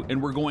Season 2,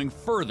 and we're going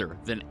further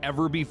than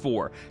ever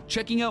before,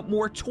 checking out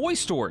more toy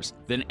stores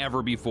than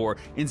ever before,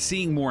 and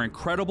seeing more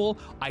incredible,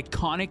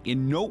 iconic,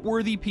 and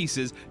noteworthy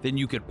pieces than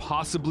you could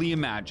possibly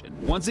imagine.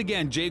 Once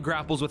again, Jay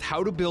grapples with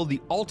how to build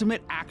the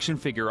ultimate action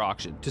figure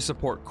auction to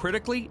support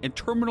critically and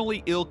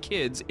terminally ill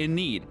kids in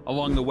need.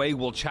 Along the way,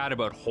 we'll chat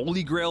about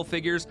Holy Grail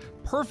figures,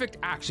 perfect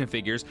action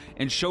figures,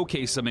 and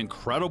showcase some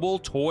incredible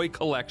toy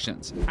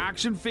collections.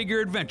 Action Figure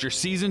Adventure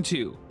Season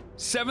 2.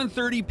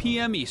 7:30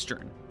 p.m.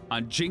 Eastern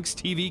on Jinx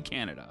TV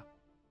Canada.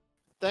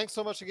 Thanks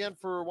so much again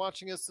for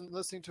watching us and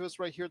listening to us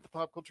right here at the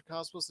Pop Culture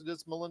Cosmos. It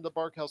is Melinda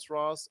Barkhouse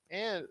Ross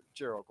and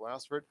Gerald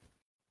Glassford.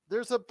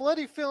 There's a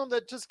bloody film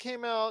that just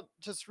came out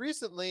just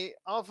recently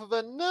off of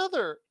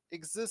another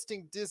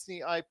existing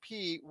Disney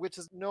IP, which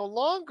is no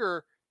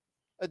longer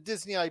a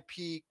Disney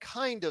IP,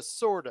 kind of,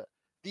 sort of.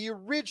 The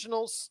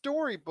original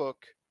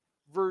storybook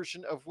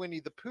version of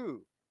Winnie the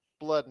Pooh,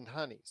 Blood and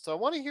Honey. So I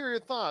want to hear your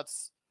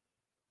thoughts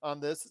on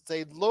this. It's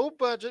a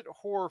low-budget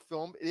horror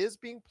film. It is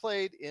being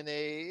played in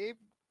a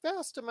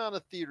vast amount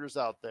of theaters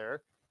out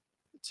there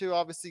to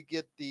obviously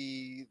get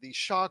the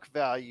shock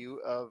value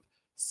of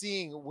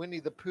seeing Winnie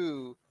the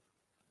Pooh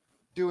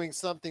doing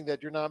something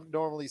that you're not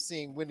normally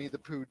seeing Winnie the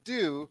Pooh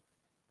do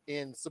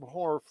in some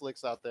horror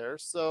flicks out there.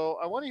 So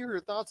I want to hear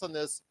your thoughts on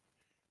this.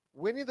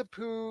 Winnie the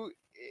Pooh,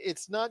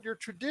 it's not your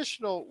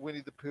traditional Winnie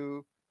the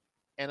Pooh,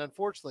 and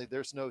unfortunately,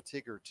 there's no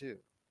Tigger too.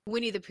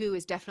 Winnie the Pooh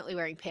is definitely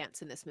wearing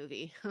pants in this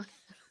movie.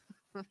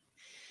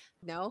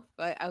 No,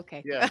 but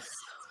okay. Yes.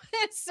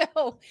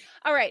 So,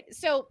 all right.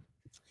 So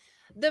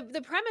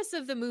the premise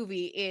of the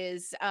movie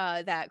is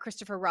that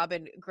Christopher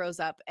Robin grows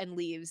up and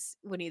leaves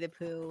Winnie the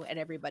Pooh and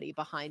everybody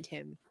behind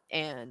him,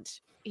 and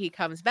he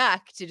comes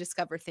back to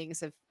discover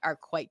things are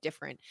quite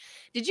different.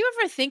 Did you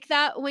ever think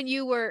that when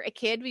you were a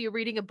kid, when you're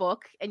reading a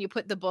book and you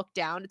put the book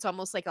down, it's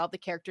almost like all the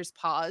characters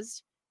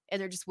paused and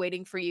they're just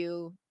waiting for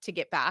you to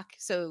get back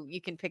so you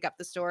can pick up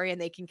the story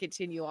and they can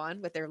continue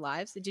on with their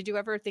lives? Did you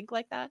ever think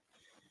like that?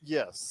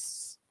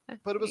 Yes,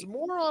 but it was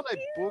more on a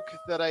book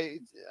that I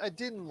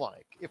didn't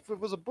like. If it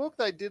was a book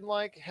that I didn't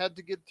like, had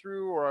to get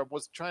through, or I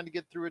was trying to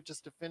get through it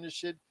just to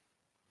finish it,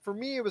 for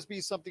me it was be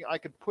something I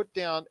could put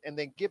down and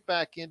then get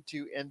back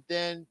into, and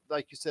then,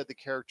 like you said, the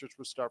characters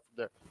would start from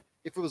there.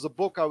 If it was a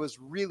book I was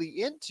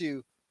really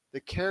into,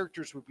 the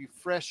characters would be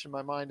fresh in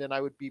my mind, and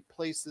I would be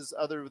places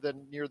other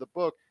than near the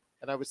book,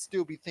 and I would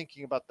still be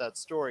thinking about that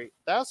story.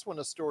 That's when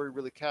a story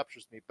really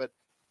captures me. But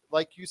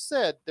like you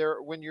said,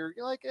 when you're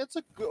like, it's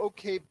a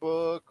okay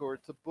book, or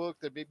it's a book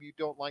that maybe you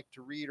don't like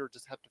to read or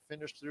just have to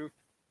finish through,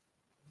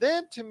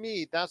 then to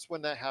me, that's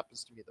when that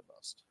happens to me the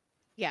most.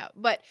 Yeah,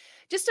 but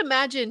just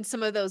imagine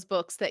some of those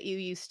books that you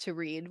used to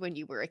read when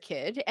you were a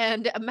kid,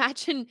 and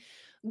imagine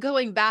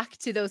going back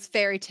to those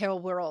fairy tale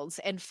worlds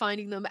and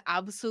finding them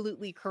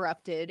absolutely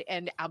corrupted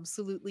and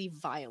absolutely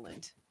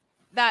violent.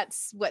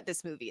 That's what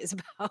this movie is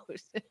about.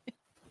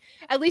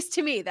 At least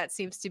to me, that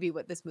seems to be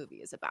what this movie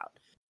is about.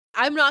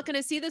 I'm not going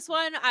to see this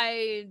one.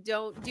 I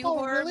don't do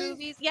horror really?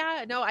 movies.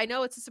 Yeah, no, I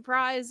know it's a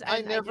surprise. I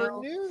and never know-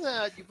 knew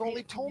that. You've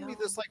only I told me know.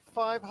 this like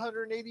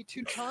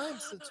 582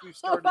 times since we've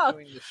started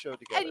doing this show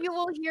together. And you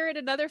will hear it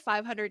another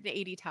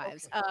 580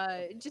 times.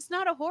 Just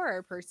not a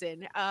horror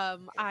person.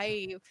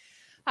 I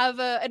have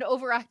an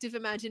overactive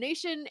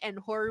imagination, and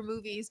horror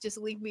movies just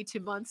leave me to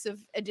months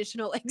of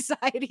additional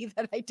anxiety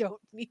that I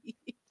don't need.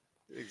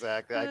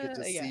 Exactly. I could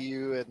just Yeah. see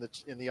you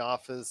in the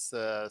office,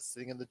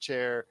 sitting in the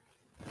chair,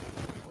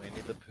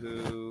 Winnie the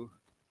Pooh,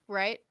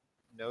 Right?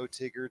 No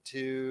Tigger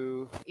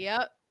 2,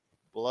 Yep.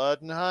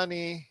 Blood and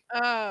Honey.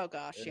 Oh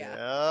gosh, yeah.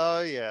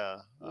 Oh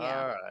yeah. Yeah.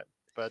 All right.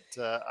 But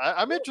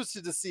I'm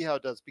interested to see how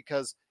it does,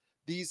 because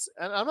these,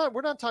 and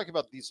we're not talking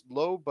about these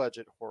low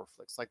budget horror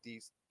flicks like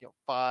these,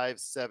 $5,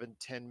 $7,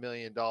 $10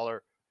 million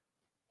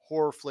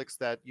horror flicks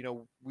that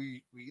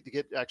we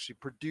get actually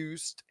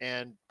produced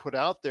and put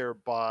out there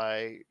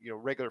by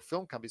regular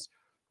film companies.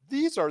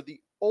 These are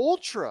the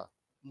ultra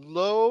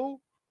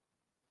low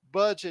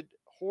budget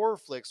horror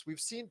flicks. We've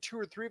seen 2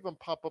 or 3 of them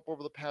pop up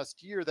over the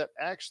past year that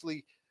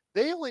actually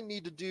they only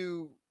need to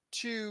do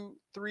 200,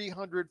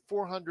 300,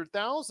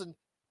 400,000,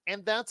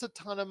 and that's a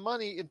ton of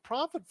money in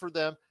profit for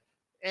them.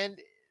 And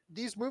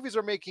these movies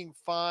are making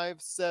 5,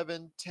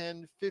 7,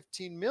 10,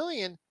 15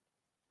 million.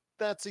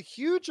 That's a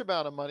huge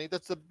amount of money.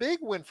 That's a big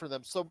win for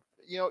them. So,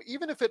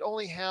 even if it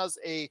only has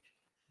a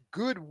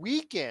good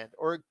weekend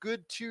or a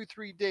good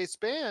 2-3 day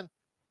span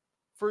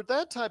for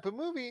that type of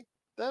movie,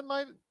 that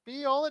might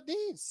be all it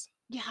needs.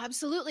 Yeah,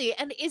 absolutely.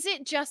 And is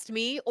it just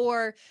me,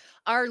 or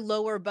are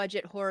lower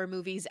budget horror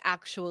movies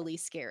actually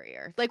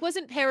scarier? Like,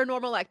 wasn't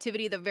Paranormal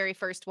Activity the very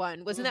first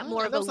one? Wasn't that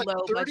more And of that a was like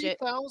low budget?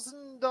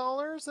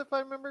 $30,000, if I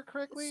remember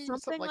correctly, something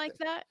Something like like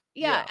that. that?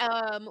 Yeah,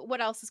 Yeah.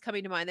 what else is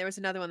coming to mind? There was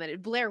another one that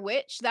did Blair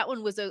Witch, that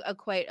one was a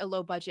quite a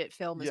low budget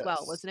film as well,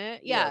 Yes. wasn't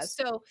it? Yeah, Yes.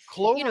 so,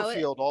 you know,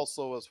 Cloverfield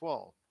also as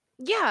well.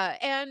 yeah,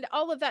 and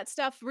all of that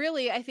stuff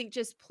really, I think,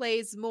 just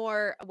plays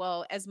more,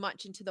 well, as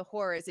much into the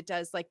horror as it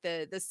does like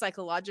the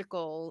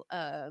psychological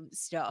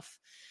stuff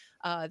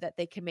that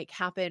they can make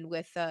happen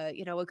with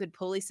you know, a good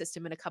pulley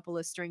system and a couple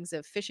of strings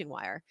of fishing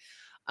wire.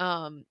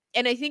 And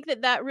I think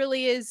that that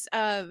really is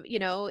you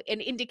know,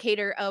 an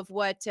indicator of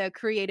what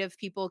creative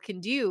people can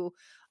do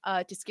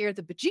to scare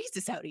the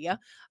bejesus out of you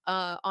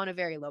on a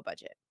very low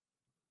budget.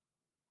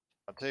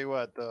 I'll tell you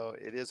what, though,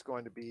 it is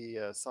going to be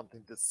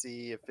something to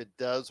see if it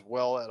does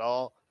well at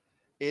all.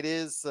 It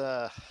is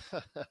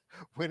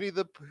Winnie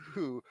the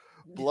Pooh,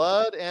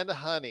 Blood and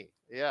Honey.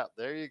 Yeah,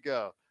 there you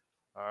go.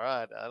 All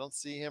right, I don't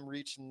see him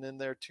reaching in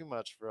there too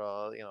much for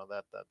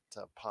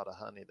that pot of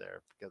honey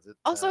there because it.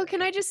 Also,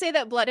 can I just say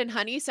that Blood and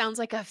Honey sounds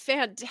like a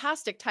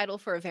fantastic title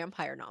for a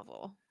vampire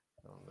novel?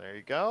 Oh, there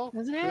you go.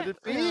 Doesn't Could it?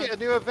 it be Yeah. a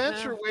new Yeah.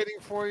 adventure waiting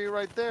for you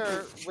right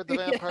there with the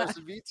Yeah, Vampires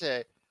of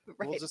Vitae?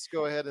 We'll right. just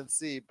go ahead and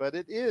see. But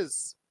it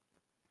is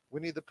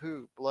Winnie the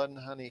Pooh, Blood and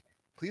Honey.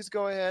 Please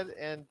go ahead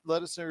and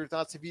let us know your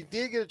thoughts. If you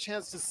did get a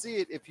chance to see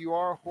it, if you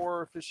are a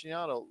horror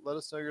aficionado, let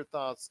us know your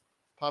thoughts.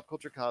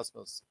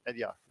 Popculturecosmos at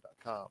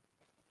yahoo.com.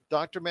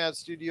 Dr. Mad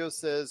Studio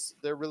says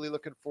they're really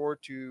looking forward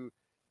to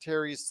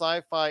Terry's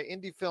sci-fi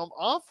indie film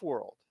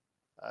Offworld.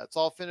 It's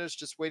all finished,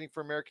 just waiting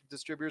for American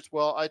distributors.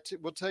 Well,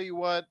 will tell you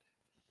what,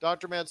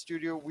 Dr. Mad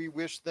Studio, we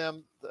wish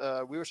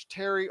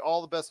Terry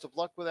all the best of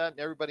luck with that and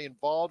everybody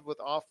involved with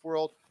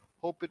Offworld.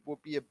 Hope it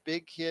will be a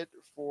big hit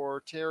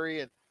for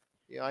Terry. And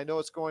I know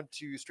it's going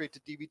to straight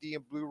to DVD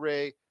and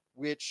Blu-ray,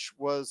 which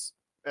was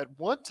at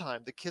one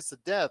time the kiss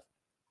of death.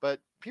 But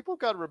people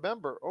got to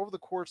remember, over the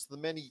course of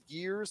the many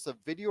years of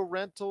video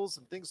rentals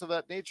and things of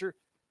that nature,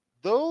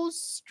 those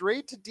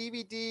straight to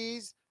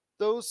DVDs,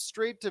 those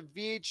straight to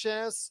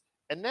VHS,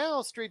 and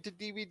now straight to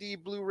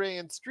DVD, Blu-ray,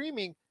 and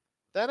streaming,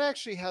 that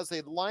actually has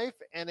a life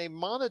and a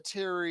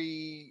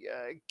monetary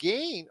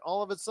gain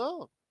all of its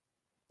own.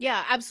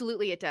 Yeah,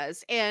 absolutely it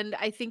does. And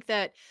I think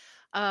that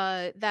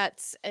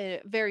that's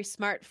very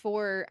smart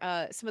for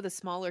some of the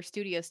smaller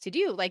studios to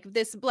do. Like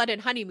this Blood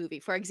and Honey movie,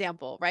 for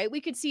example, right? We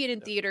could see it in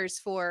Yeah. theaters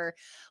for,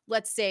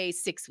 let's say,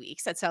 6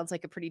 weeks. That sounds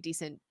like a pretty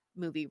decent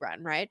movie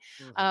run, right?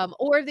 Mm-hmm.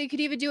 Or they could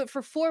even do it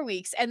for 4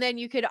 weeks, and then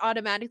you could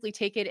automatically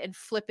take it and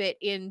flip it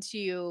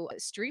into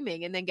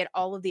streaming and then get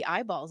all of the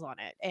eyeballs on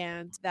it.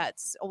 And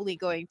that's only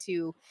going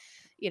to,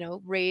 you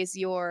know, raise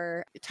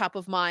your top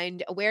of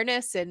mind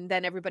awareness, and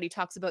then everybody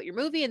talks about your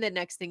movie, and then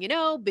next thing you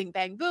know, bing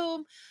bang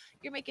boom,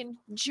 you're making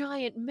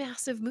giant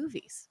massive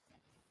movies.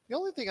 The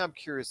only thing I'm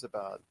curious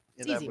about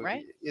in It's that easy, movie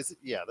right? is,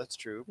 yeah, that's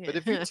true. But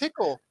if you Yeah.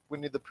 tickle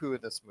Winnie the Pooh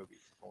in this movie,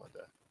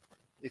 Melinda,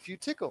 if you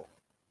tickle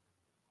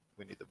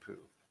Winnie the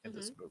Pooh in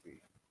this Mhm.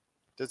 movie,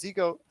 does he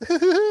go,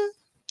 I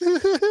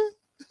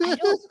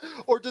don't.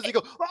 or does he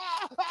go,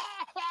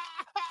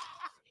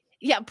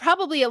 Yeah,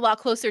 probably a lot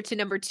closer to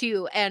number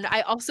 2, and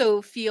I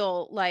also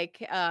feel like,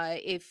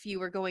 if you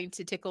were going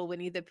to tickle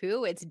Winnie the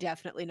Pooh, it's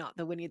definitely not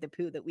the Winnie the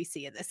Pooh that we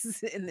see in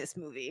this in this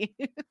movie.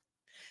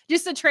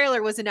 Just the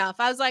trailer was enough.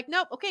 I was like,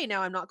 "Nope, okay,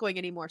 now I'm not going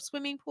any more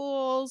swimming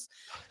pools,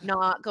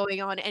 not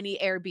going on any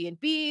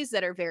Airbnbs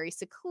that are very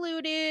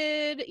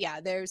secluded."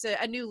 Yeah, there's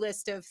a new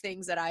list of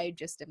things that I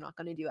just am not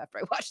gonna do after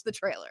I watch the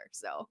trailer,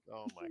 so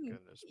Oh my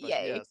goodness. But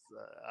yay. yes,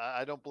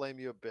 I don't blame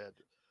you a bit.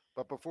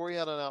 But before you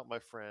head on out, my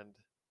friend,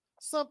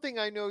 something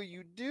I know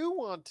you do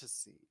want to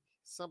see,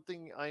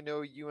 something I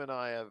know you and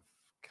I have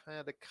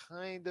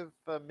kind of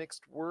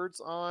mixed words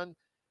on.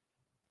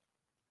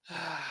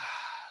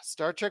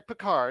 Star Trek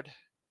Picard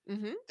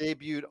Mhm.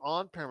 debuted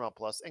on Paramount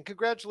Plus, and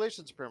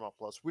congratulations, Paramount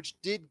Plus, which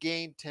did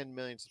gain 10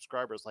 million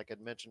subscribers, like I'd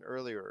mentioned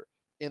earlier,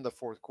 in the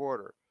fourth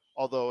quarter.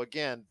 Although,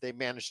 again, they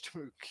managed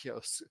to,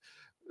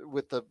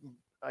 with the,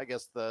 I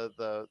guess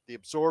the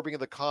absorbing of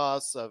the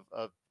costs of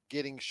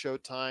getting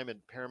Showtime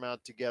and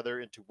Paramount together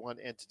into one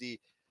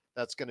entity,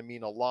 that's going to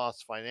mean a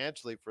loss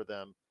financially for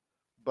them.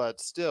 But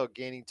still,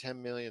 gaining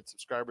 10 million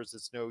subscribers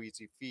is no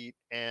easy feat,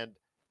 and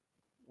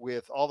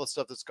with all the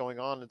stuff that's going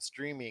on in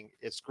streaming,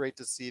 it's great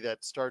to see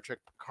that Star Trek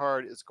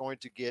Picard is going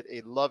to get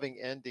a loving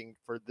ending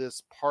for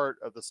this part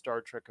of the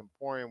Star Trek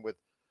Emporium, with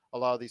a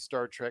lot of these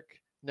Star Trek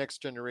Next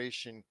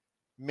Generation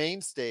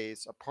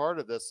mainstays a part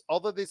of this.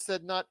 Although they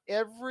said not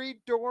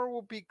every door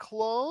will be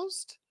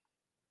closed,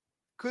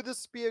 could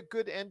this be a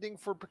good ending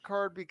for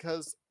Picard?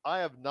 Because I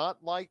have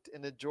not liked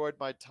and enjoyed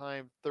my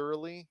time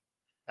thoroughly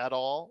at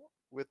all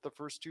with the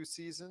first two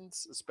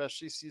seasons,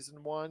 especially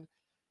season one.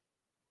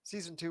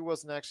 Season two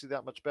wasn't actually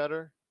that much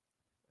better.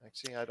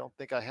 Actually, I don't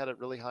think I had it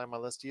really high on my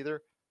list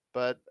either.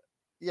 But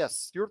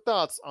yes, your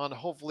thoughts on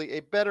hopefully a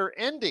better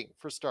ending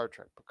for Star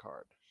Trek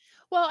Picard.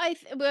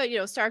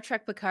 Well, Star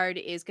Trek Picard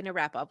is going to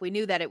wrap up. We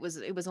knew that it was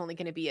only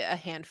going to be a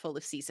handful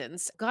of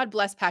seasons. God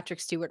bless Patrick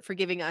Stewart for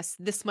giving us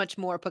this much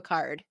more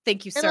Picard.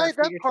 Thank you, And sir,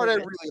 for that your part I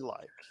service. really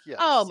like.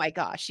 Oh Yes. my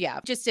gosh, yeah.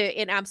 Just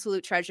an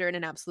absolute treasure and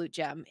an absolute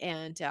gem,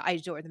 and I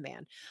adore the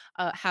man.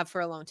 Have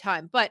for a long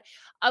time. But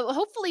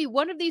hopefully,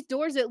 one of these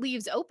doors it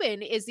leaves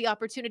open is the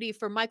opportunity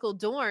for Michael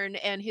Dorn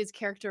and his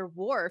character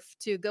Worf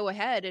to go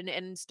ahead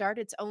and start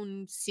its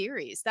own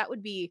series. That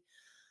would be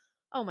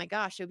Oh my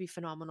gosh, it would be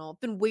phenomenal.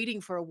 Been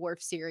waiting for a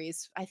Worf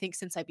series, I think,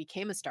 since I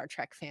became a Star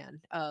Trek fan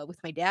with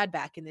my dad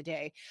back in the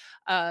day.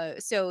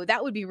 So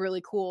that would be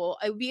really cool.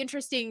 It would be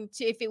interesting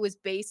to, if it was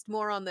based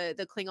more on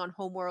the Klingon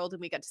homeworld,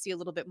 and we got to see a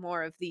little bit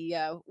more of the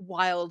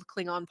wild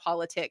Klingon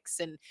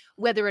politics and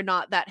whether or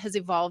not that has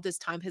evolved as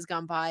time has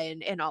gone by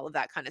and all of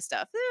that kind of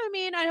stuff. I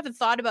mean, I haven't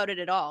thought about it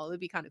at all. It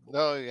would be kind of cool.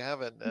 No, you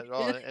haven't at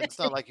all. And it's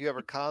not like you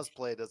ever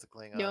cosplayed as a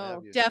Klingon, have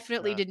No, you?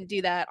 definitely No, didn't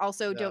do that.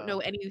 Also, don't know no,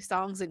 any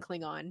songs in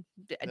Klingon.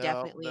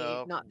 no, Definitely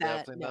no, not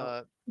that. definitely No.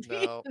 not.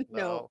 No, No.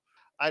 no.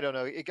 I don't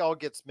know. It all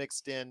gets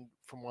mixed in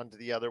from one to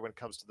the other when it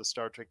comes to the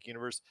Star Trek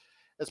universe,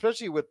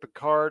 especially with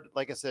Picard.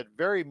 Like I said,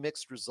 very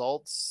mixed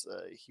results.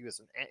 He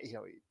was he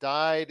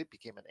died,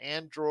 became an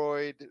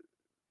android.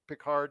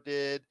 Picard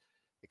did.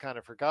 They kind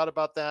of forgot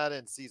about that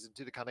in season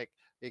two to kind of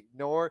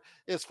ignore.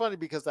 It's funny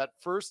because that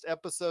first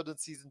episode in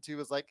season two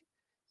was like,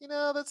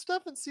 that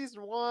stuff in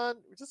season one,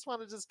 we just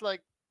want to just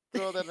like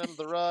throw that under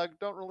the rug.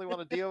 Don't really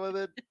want to deal with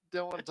it.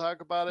 Don't want to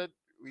talk about it.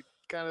 We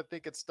kind of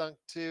think it stunk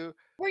too.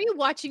 Were you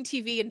watching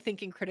TV and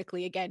thinking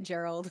critically again,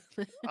 Gerald?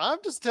 I'm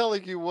just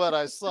telling you what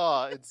I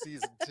saw in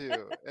season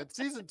two, and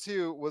season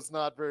two was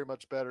not very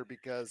much better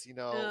because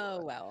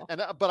Oh, well.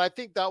 but I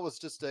think that was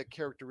just a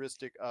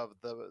characteristic of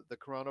the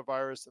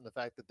coronavirus and the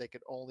fact that they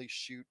could only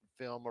shoot and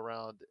film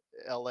around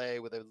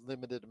LA with a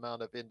limited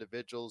amount of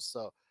individuals.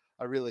 So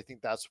I really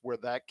think that's where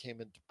that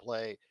came into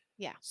play.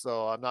 Yeah.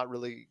 So I'm not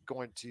really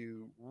going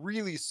to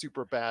really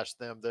super bash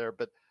them there,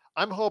 but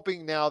I'm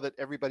hoping now that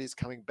everybody's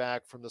coming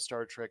back from the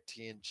Star Trek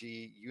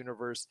TNG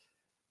universe.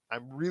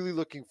 I'm really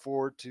looking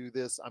forward to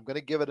this. I'm going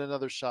to give it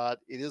another shot.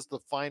 It is the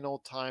final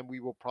time we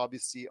will probably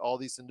see all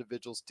these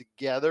individuals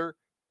together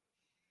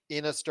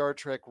in a Star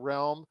Trek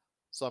realm.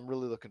 So I'm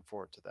really looking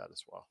forward to that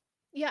as well.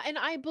 Yeah, and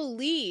I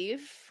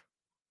believe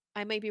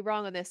I may be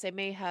wrong on this. I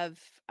may have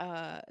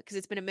because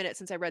it's been a minute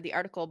since I read the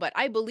article, but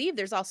I believe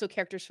there's also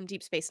characters from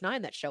Deep Space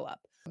Nine that show up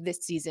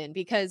this season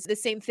because the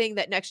same thing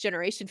that Next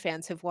Generation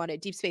fans have wanted,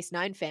 Deep Space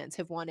Nine fans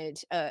have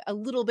wanted a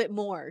little bit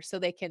more so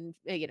they can,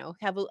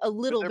 have a Could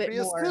little there bit be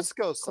a more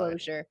Cisco signing?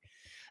 closure.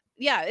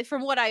 Yeah,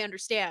 from what I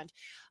understand,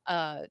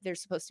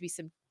 there's supposed to be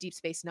some Deep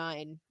Space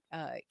Nine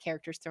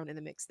characters thrown in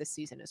the mix this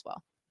season as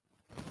well.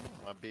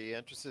 I'd be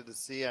interested to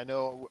see. I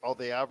know all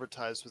they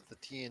advertised was the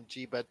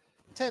TNG, but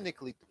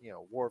technically,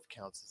 Worf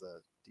counts as a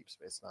Deep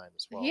Space Nine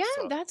as well. Yeah,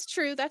 So that's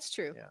true. That's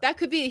true. yeah, That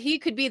could be he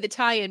could be the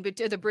tie-in, but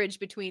the bridge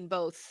between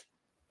both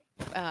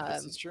this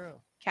um, is true.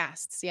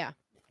 casts. Yeah.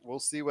 We'll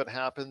see what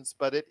happens,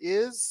 but it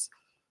is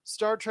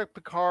Star Trek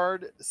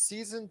Picard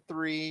season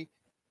 3.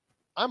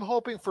 I'm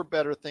hoping for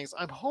better things.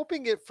 I'm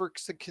hoping it for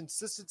some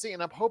consistency,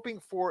 and I'm hoping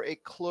for a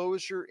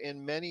closure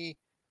in many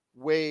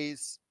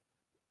ways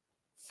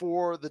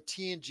for the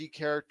TNG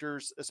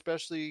characters,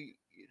 especially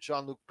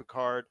Jean-Luc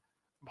Picard.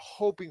 I'm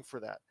hoping for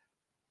that.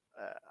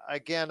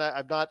 Again,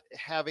 I'm not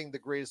having the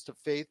greatest of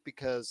faith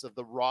because of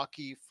the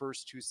rocky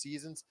first 2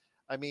 seasons.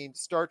 I mean,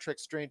 Star Trek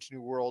Strange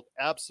New World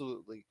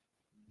absolutely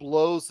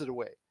blows it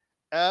away.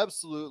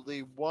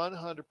 Absolutely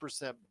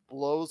 100%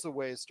 blows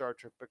away Star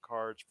Trek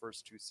Picard's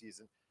first 2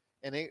 seasons.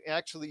 And it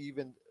actually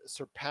even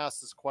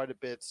surpasses quite a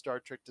bit Star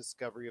Trek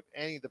Discovery of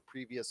any of the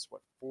previous,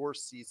 4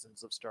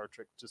 seasons of Star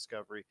Trek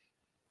Discovery.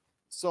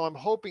 So I'm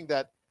hoping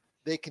that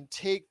they can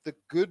take the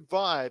good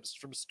vibes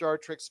from Star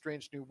Trek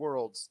Strange New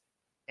Worlds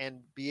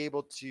and be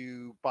able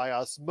to, by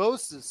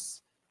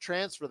osmosis,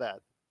 transfer that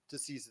to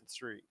season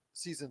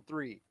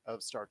 3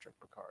 of Star Trek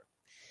Picard.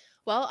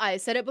 Well, I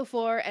said it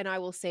before and I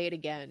will say it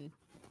again.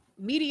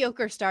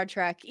 Mediocre Star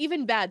Trek,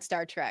 even bad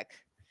Star Trek,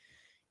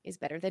 is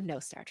better than no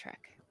Star Trek.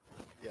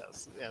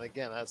 Yes, and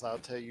again, as I'll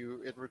tell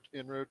you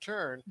in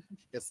return,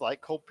 it's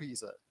like cold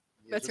pizza.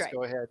 You That's just right.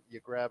 go ahead, you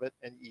grab it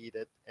and eat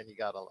it, and you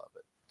gotta love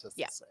it. Just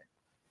Yeah. the same.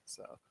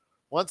 So,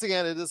 once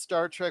again, it is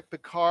Star Trek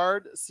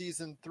Picard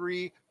season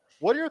 3.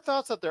 What are your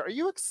thoughts out there? Are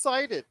you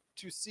excited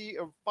to see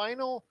a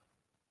final,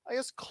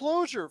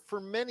 closure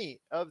for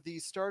many of the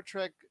Star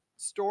Trek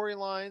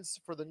storylines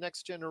for the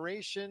next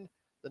generation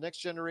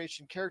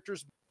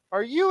characters?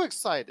 Are you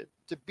excited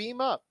to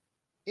beam up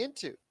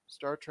into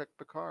Star Trek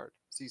Picard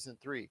season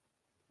 3?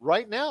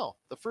 Right now,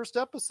 the first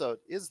episode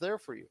is there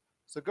for you.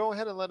 So go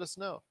ahead and let us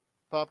know.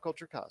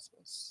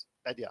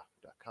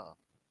 PopCultureCosmos@yahoo.com.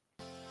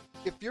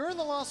 If you're in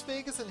the Las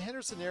Vegas and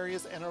Henderson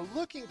areas and are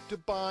looking to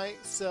buy,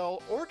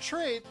 sell, or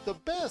trade the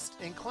best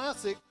in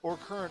classic or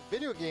current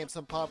video games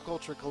and pop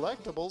culture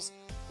collectibles,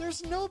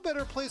 there's no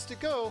better place to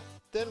go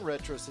than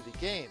Retro City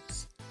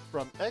Games.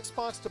 From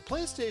Xbox to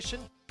PlayStation,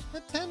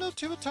 Nintendo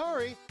to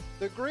Atari,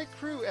 the great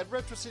crew at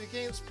Retro City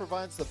Games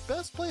provides the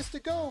best place to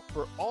go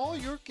for all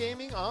your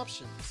gaming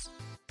options.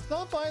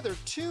 stop by their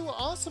 2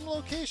 awesome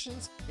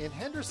locations in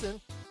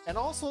Henderson and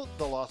also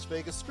the Las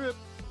Vegas Strip,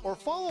 or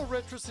follow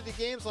Retro City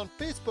Games on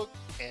Facebook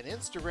and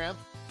Instagram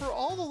for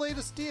all the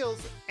latest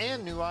deals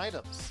and new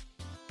items.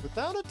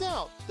 Without a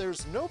doubt,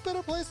 there's no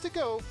better place to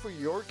go for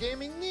your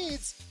gaming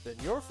needs than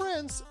your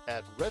friends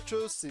at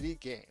Retro City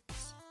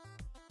Games.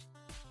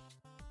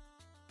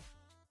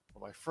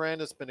 Well, my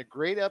friend, it's been a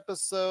great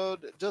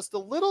episode. Just a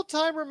little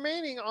time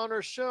remaining on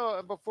our show,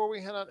 and before we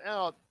head on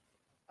out,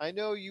 I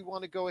know you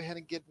want to go ahead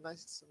and get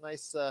nice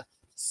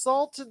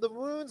salt in the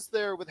wounds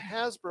there with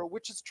Hasbro,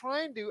 which is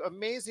trying to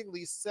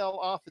amazingly sell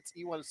off its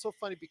E1. It's so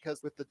funny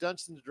because with the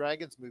Dungeons and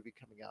Dragons movie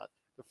coming out,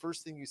 the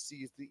first thing you see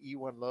is the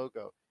E1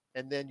 logo.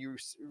 And then you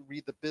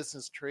read the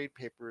business trade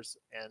papers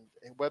and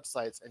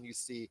websites, and you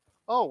see,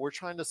 oh, we're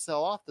trying to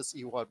sell off this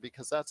E1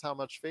 because that's how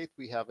much faith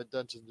we have in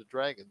Dungeons and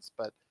Dragons.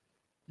 But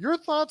your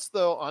thoughts,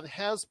 though, on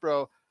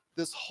Hasbro,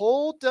 this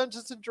whole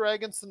Dungeons and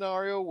Dragons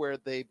scenario where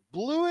they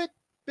blew it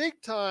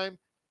big time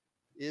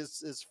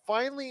is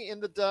finally in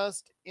the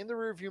dust, in the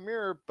rearview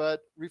mirror,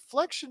 but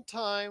reflection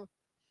time,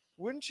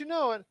 wouldn't you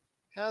know it,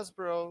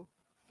 Hasbro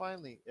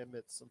finally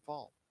admits some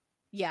fault.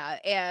 Yeah,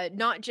 and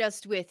not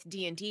just with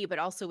D&D, but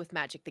also with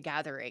Magic the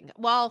Gathering.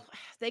 Well,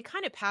 they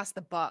kind of passed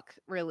the buck,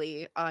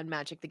 really, on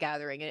Magic the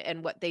Gathering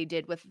and what they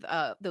did with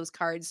those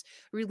cards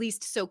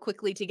released so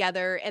quickly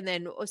together, and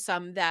then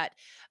some that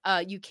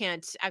you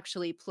can't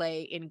actually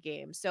play in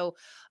game. So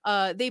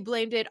they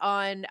blamed it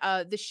on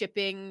the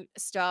shipping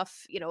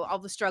stuff, all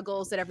the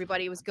struggles that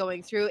everybody was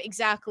going through,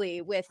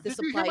 exactly, with the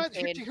supply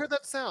chain. Did you hear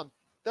that sound?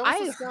 That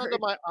was the sound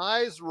of my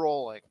eyes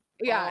rolling.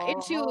 Yeah,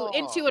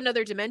 into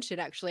another dimension,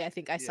 actually. I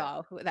think I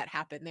saw that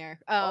happen there.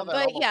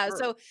 But yeah,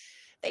 so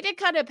they did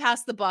kind of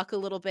pass the buck a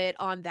little bit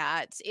on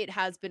that. It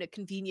has been a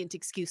convenient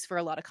excuse for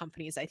a lot of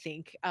companies, I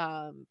think.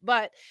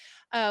 But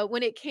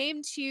when it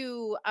came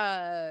to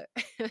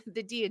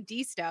the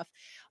D&D stuff,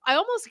 I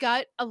almost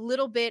got a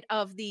little bit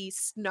of the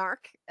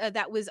snark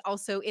that was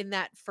also in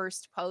that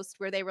first post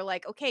where they were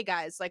like, okay,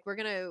 guys, like, we're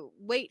going to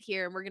wait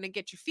here and we're going to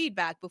get your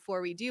feedback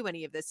before we do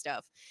any of this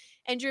stuff.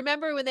 And do you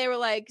remember when they were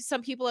like,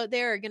 some people out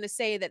there are going to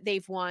say that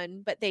they've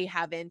won, but they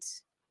haven't.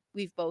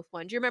 We've both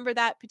won. Do you remember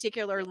that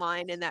particular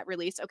line in that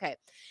release? Okay.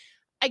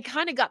 I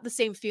kind of got the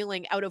same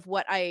feeling out of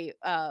what I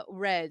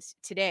read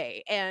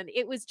today. And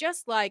it was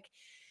just like,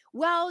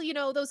 well,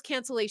 those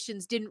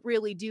cancellations didn't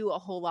really do a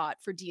whole lot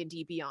for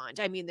D&D Beyond.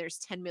 I mean, there's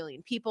 10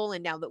 million people,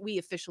 and now that we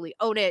officially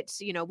own it,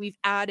 we've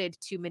added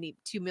 2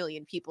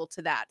 million people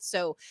to that.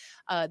 So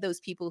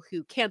those people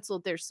who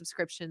canceled their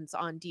subscriptions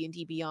on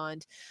D&D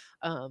Beyond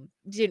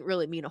didn't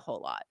really mean a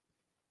whole lot.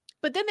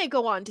 But then they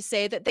go on to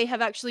say that they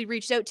have actually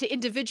reached out to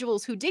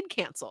individuals who did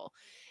cancel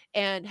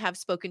and have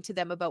spoken to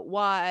them about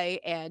why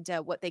and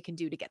what they can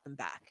do to get them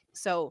back.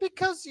 So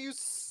because you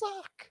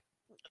suck.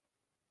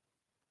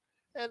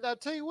 And I'll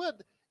tell you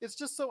what, it's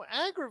just so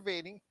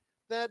aggravating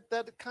that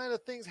kind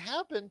of things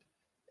happened.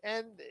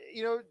 And,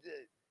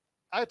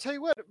 I'll tell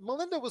you what,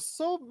 Melinda was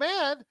so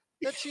mad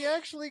that she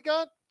actually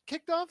got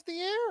kicked off the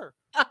air.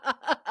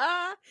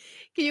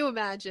 Can you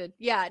imagine?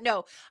 Yeah,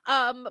 no.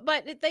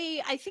 But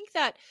I think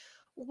that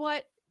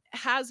what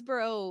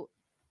Hasbro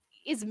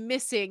is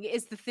missing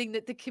is the thing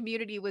that the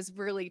community was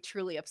really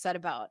truly upset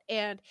about.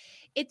 And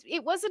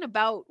it wasn't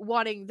about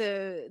wanting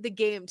the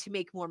game to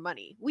make more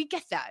money. We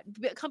get that.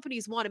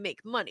 Companies want to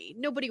make money.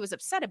 Nobody was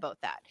upset about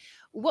that.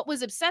 What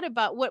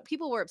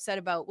people were upset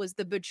about was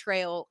the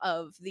betrayal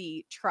of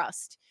the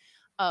trust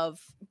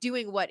of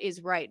doing what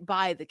is right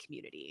by the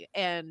community.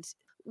 And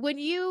when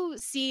you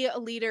see a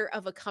leader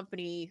of a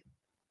company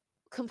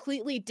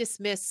completely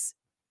dismiss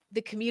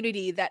the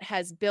community that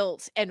has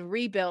built and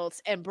rebuilt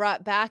and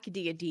brought back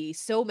D&D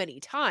so many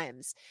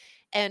times,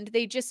 and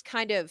they just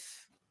kind of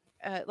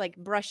like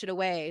brush it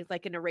away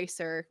like an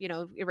eraser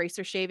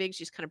shavings,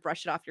 you just kind of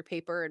brush it off your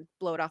paper and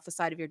blow it off the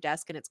side of your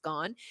desk and it's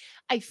gone.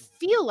 I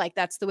feel like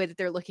that's the way that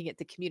they're looking at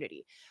the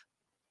community.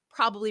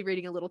 Probably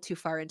reading a little too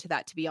far into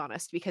that, to be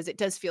honest, because it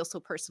does feel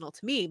so personal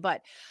to me.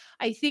 But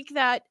I think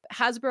that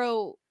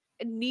Hasbro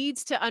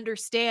needs to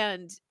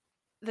understand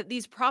that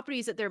these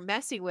properties that they're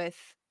messing with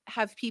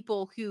have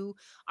people who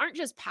aren't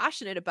just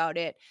passionate about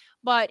it,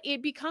 but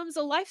it becomes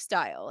a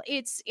lifestyle.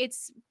 It's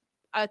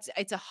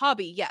a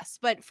hobby, yes,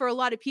 but for a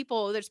lot of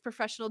people, there's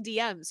professional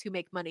DMs who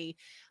make money,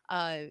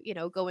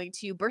 going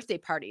to birthday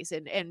parties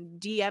and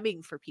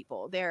DMing for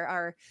people. There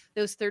are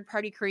those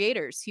third-party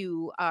creators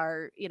who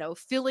are,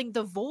 filling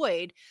the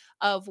void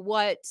of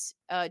what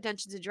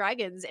Dungeons and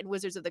Dragons and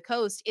Wizards of the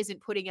Coast isn't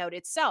putting out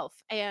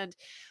itself. And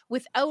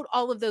without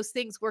all of those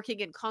things working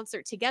in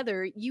concert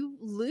together, you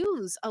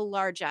lose a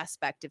large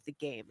aspect of the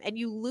game, and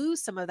you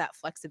lose some of that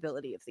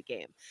flexibility of the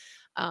game.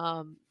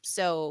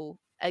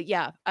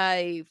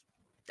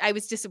 I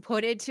was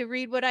disappointed to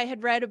read what I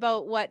had read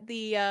about what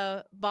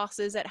the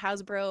bosses at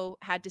Hasbro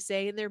had to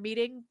say in their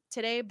meeting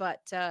today,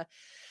 but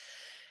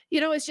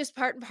It's just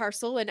part and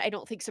parcel, and I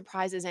don't think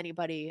surprises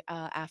anybody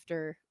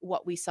after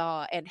what we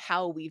saw and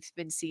how we've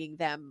been seeing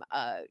them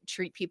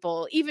treat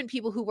people, even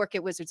people who work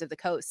at Wizards of the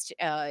Coast.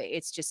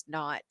 It's just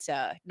not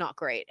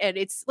great, and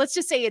let's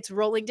just say it's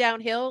rolling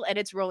downhill, and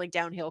it's rolling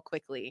downhill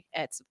quickly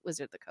at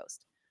Wizard of the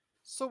Coast.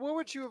 So, what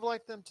would you have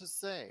liked them to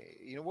say?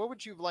 What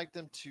would you have liked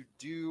them to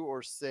do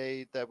or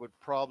say that would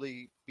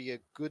probably be a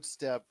good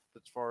step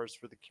as far as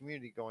for the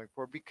community going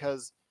forward?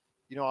 Because,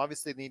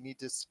 obviously they need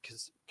to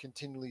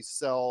continually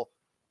sell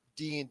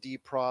D&D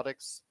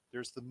products.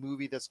 There's the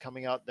movie that's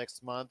coming out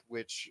next month,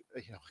 which,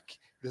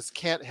 this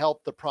can't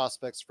help the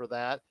prospects for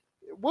that.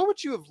 What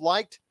would you have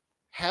liked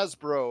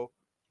Hasbro,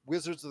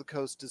 Wizards of the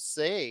Coast, to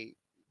say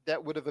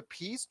that would have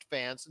appeased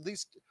fans? At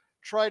least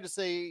try to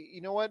say,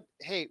 you know what?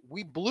 Hey,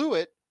 we blew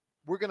it.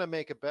 We're going to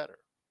make it better.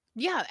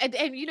 Yeah,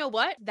 and you know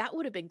what? That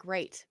would have been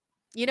great.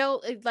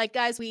 Like,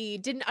 guys, we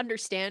didn't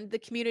understand the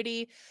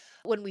community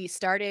when we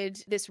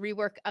started this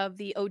rework of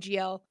the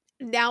OGL.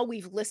 Now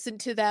we've listened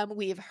to them,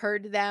 we've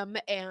heard them,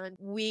 and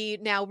we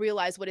now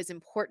realize what is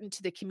important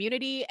to the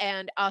community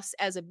and us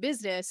as a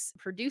business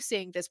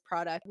producing this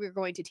product. We're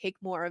going to take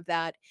more of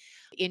that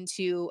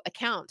into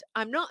account.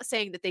 I'm not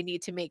saying that they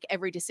need to make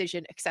every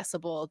decision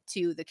accessible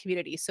to the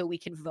community so we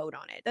can vote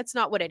on it. That's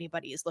not what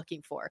anybody is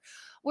looking for.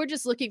 We're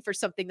just looking for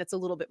something that's a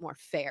little bit more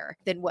fair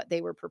than what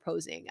they were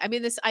proposing. I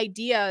mean, this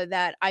idea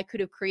that I could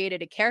have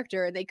created a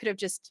character and they could have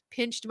just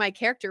pinched my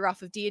character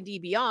off of D&D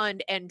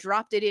Beyond and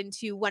dropped it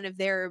into one of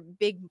their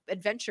big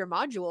adventure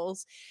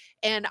modules,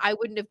 and I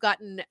wouldn't have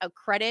gotten a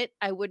credit,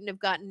 I wouldn't have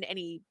gotten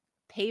any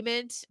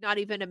payment, not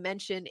even a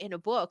mention in a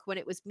book when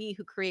it was me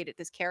who created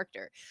this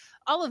character.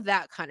 All of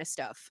that kind of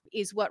stuff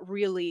is what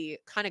really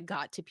kind of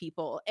got to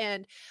people.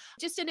 And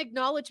just an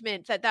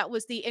acknowledgement that that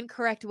was the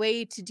incorrect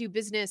way to do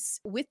business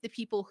with the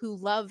people who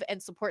love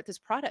and support this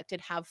product and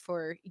have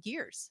for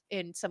years,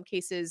 in some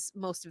cases,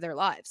 most of their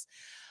lives.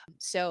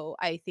 So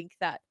I think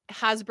that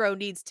Hasbro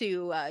needs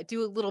to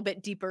do a little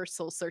bit deeper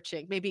soul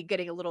searching, maybe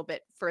getting a little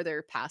bit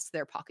further past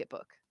their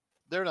pocketbook.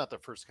 They're not the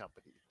first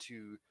company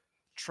to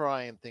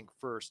try and think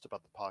first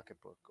about the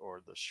pocketbook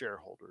or the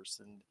shareholders.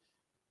 And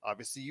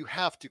obviously, you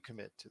have to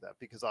commit to that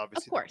because Of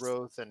obviously the course.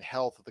 growth and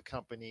health of the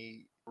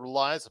company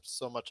relies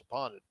so much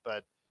upon it.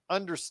 But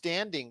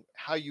understanding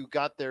how you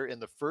got there in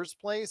the first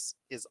place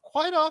is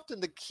quite often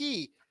the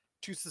key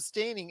to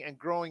sustaining and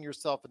growing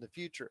yourself in the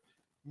future.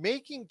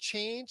 Making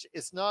change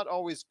is not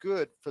always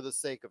good for the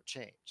sake of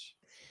change.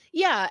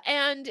 Yeah,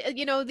 and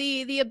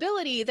the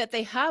ability that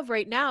they have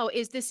right now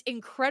is this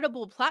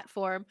incredible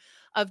platform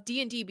of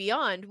D&D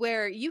Beyond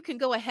where you can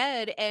go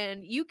ahead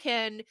and you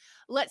can,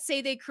 let's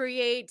say they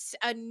create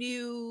a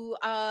new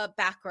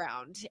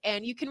background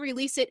and you can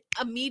release it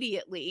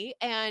immediately,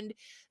 and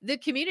the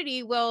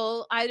community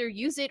will either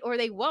use it or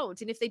they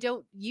won't. And if they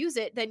don't use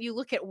it, then you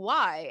look at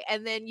why,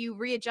 and then you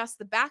readjust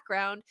the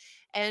background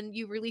and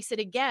you release it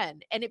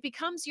again, and it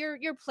becomes your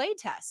play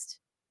test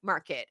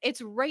market.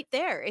 It's right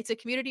there. It's a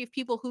community of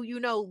people who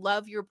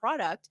love your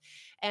product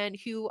and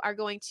who are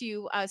going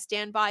to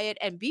stand by it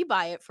and be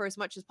by it for as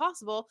much as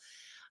possible.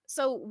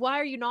 So why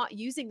are you not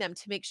using them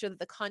to make sure that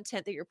the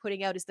content that you're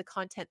putting out is the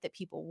content that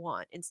people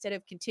want, instead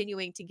of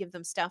continuing to give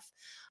them stuff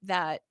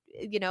that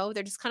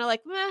they're just kind of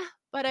like, meh,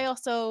 but I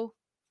also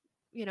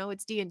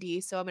it's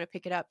D&D, so I'm going to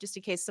pick it up just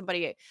in case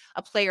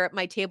a player at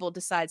my table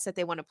decides that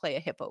they want to play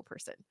a hippo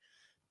person,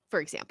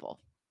 for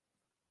example.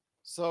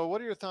 So, what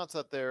are your thoughts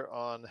out there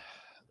on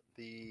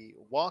the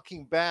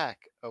walking back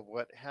of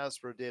what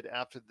Hasbro did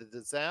after the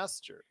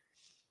disaster,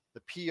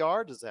 the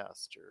PR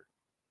disaster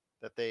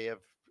that they have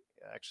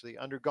actually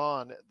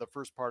undergone the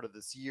first part of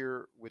this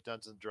year with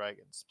Dungeons and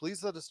Dragons?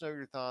 Please let us know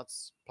your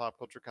thoughts,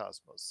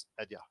 popculturecosmos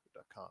at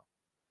yahoo.com.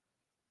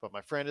 But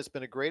my friend, it's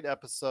been a great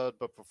episode.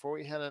 But before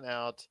we head on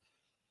out,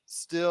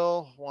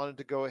 still wanted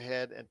to go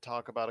ahead and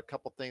talk about a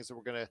couple things that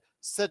we're going to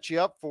set you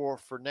up for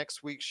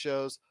next week's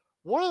shows.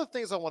 One of the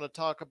things I want to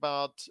talk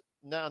about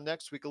now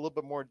next week, a little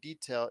bit more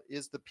detail,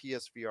 is the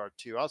PSVR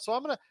 2. So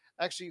I'm going to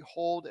actually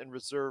hold and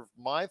reserve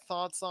my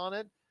thoughts on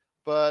it,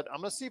 but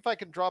I'm going to see if I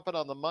can drop it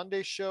on the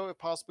Monday show if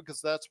possible,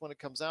 because that's when it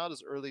comes out,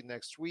 is early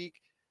next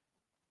week.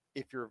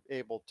 If you're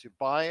able to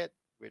buy it,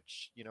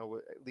 which,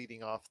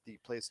 leading off the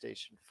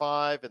PlayStation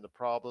 5 and the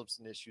problems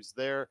and issues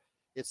there,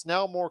 it's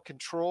now more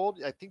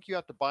controlled. I think you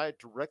have to buy it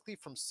directly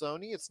from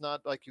Sony. It's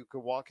not like you could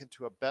walk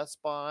into a Best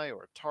Buy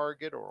or a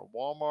Target or a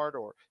Walmart,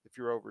 or if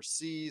you're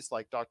overseas,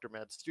 like Dr.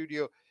 Mad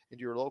Studio,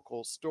 into your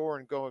local store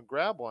and go and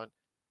grab one.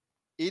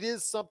 It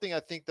is something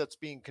I think that's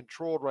being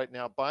controlled right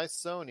now by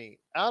Sony,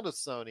 out of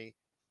Sony.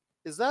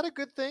 Is that a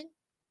good thing?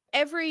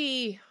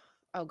 Every,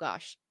 oh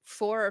gosh,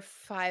 4 or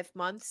 5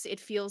 months, it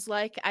feels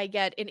like I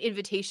get an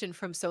invitation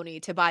from Sony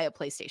to buy a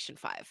PlayStation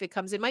 5. It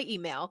comes in my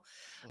email,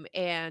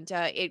 and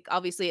it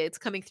obviously it's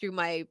coming through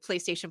my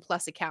PlayStation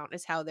Plus account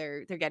is how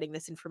they're getting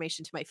this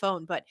information to my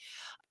phone. But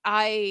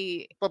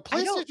I But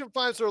I don't. PlayStation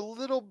 5s are a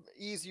little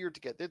easier to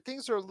get.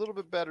 Things are a little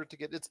bit better to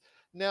get. It's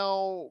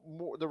now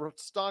more, the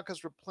stock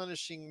is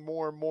replenishing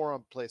more and more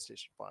on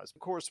PlayStation 5s.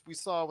 Of course, we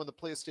saw when the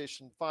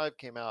PlayStation 5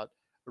 came out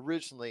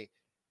originally,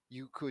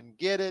 you couldn't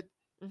get it.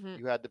 Hmm.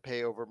 You had to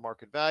pay over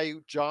market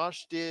value.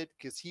 Josh did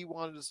because he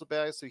wanted to so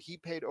bad, so he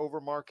paid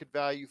over market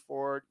value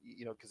for it.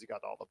 Because he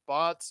got all the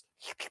bots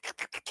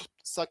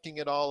sucking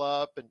it all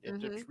up and Hmm.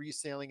 just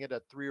reselling it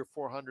at $300 or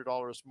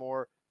 $400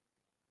 more.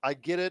 I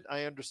get it.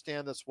 I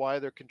understand that's why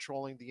they're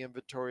controlling the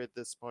inventory at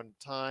this point in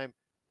time.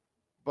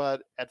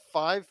 But at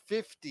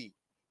 550,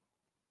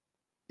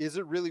 is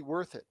it really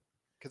worth it?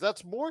 Because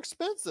that's more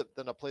expensive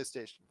than a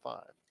PlayStation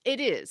 5. It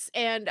is,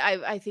 and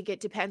I think it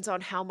depends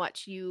on how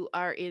much you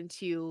are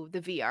into the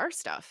VR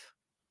stuff.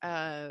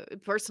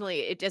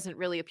 Personally, it doesn't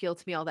really appeal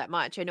to me all that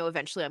much. I know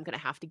eventually I'm gonna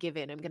have to give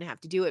in. I'm gonna have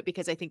to do it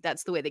because I think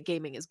that's the way that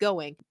gaming is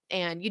going.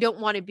 And you don't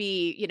want to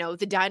be,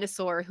 the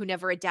dinosaur who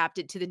never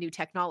adapted to the new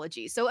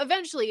technology. So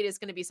eventually, it is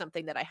going to be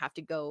something that I have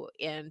to go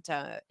and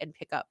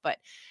pick up, but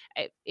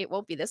it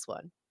won't be this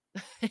one.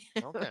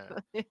 Okay.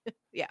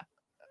 Yeah.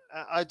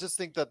 I just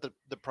think that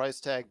the price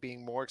tag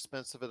being more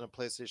expensive than a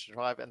PlayStation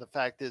 5, and the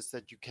fact is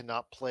that you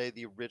cannot play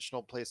the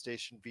original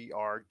PlayStation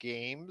VR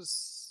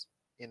games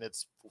in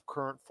its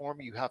current form.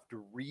 You have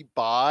to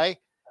rebuy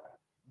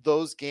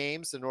those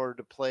games in order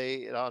to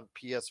play it on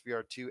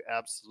PSVR 2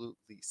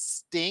 absolutely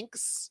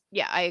stinks.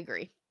 Yeah, I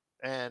agree.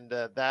 And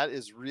that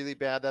is really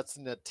bad. That's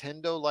a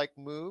Nintendo like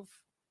move.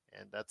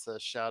 And that's a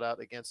shout out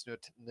against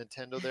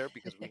Nintendo there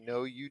because we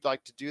know you'd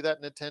like to do that,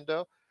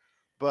 Nintendo.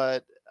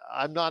 But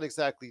I'm not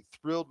exactly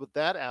thrilled with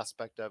that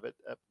aspect of it.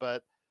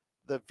 But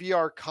the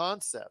VR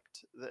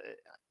concept,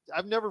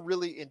 I've never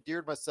really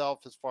endeared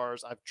myself as far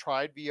as I've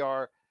tried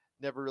VR,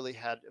 never really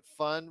had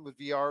fun with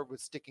VR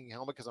with sticking a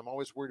helmet because I'm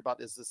always worried about,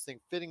 is this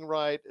thing fitting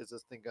right? Is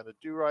this thing going to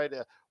do right?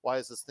 Why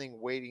is this thing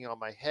waiting on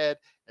my head?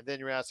 And then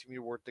you're asking me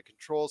to work the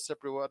controls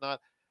separately,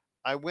 whatnot.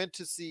 I went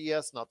to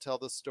CES, and I'll tell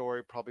this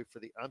story probably for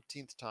the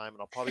umpteenth time,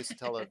 and I'll probably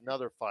tell it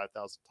another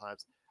 5,000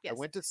 times. I Yes.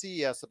 went to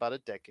CES about a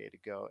decade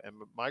ago, and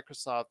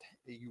Microsoft,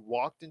 you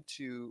walked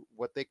into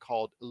what they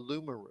called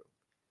IllumiRoom.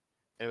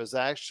 And it was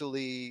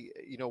actually,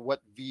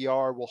 what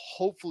VR will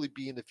hopefully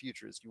be in the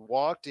future is you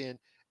walked in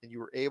and you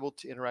were able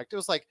to interact. It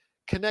was like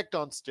Connect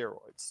on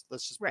steroids.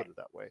 Let's just put Right. it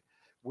that way,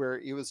 where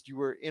you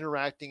were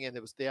interacting and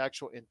it was the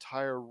actual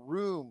entire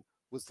room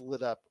was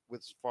lit up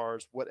with as far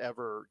as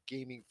whatever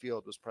gaming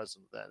field was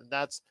present with that. And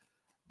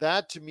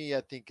that to me,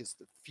 I think is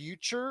the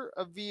future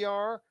of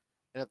VR.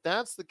 And if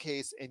that's the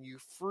case and you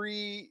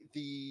free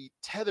the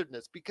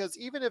tetheredness, because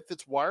even if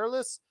it's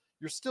wireless,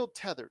 you're still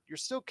tethered, you're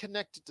still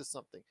connected to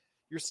something,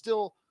 you're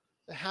still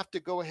have to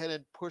go ahead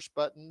and push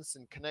buttons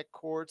and connect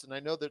cords. And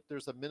I know that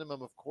there's a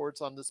minimum of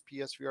cords on this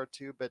PSVR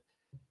 2, but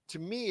to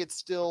me, it's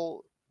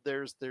still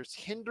there's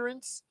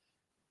hindrance.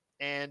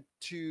 And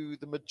to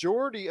the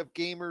majority of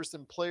gamers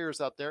and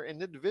players out there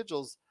and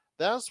individuals,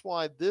 that's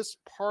why this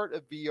part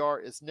of VR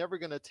is never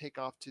going to take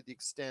off to the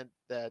extent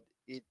that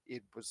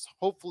it was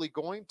hopefully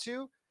going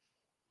to,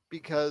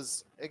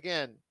 because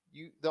again,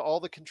 all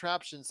the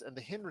contraptions and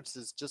the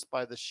hindrances just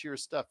by the sheer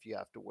stuff you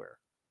have to wear.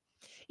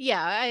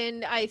 Yeah,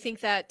 and I think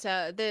that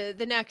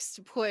the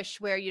next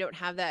push where you don't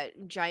have that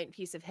giant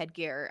piece of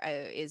headgear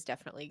is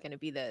definitely going to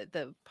be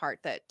the part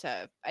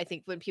that I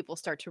think when people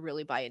start to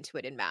really buy into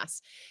it in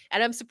mass.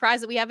 And I'm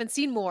surprised that we haven't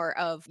seen more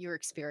of your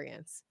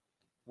experience.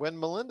 When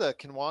Melinda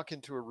can walk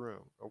into a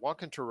room or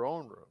walk into her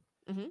own room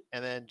Hmm.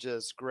 and then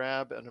just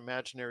grab an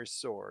imaginary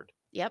sword,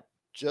 Yep.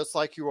 just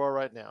like you are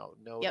right now,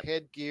 no Yep.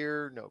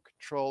 headgear, no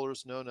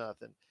controllers, no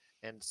nothing,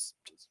 and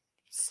just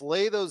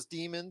slay those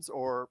demons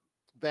or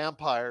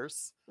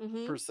vampires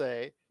Hmm. per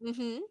se,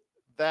 Hmm.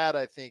 that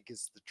I think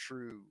is the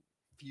true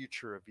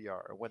future of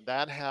VR. When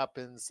that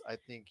happens, I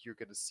think you're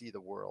going to see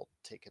the world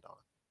take it on.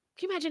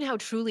 Can you imagine how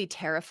truly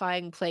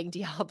terrifying playing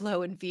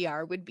Diablo in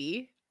VR would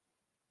be?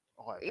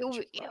 Oh, I bet you'd love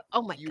it.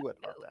 Oh my You god,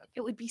 would love that.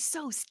 it would be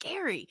so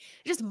scary.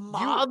 Just You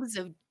mobs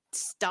of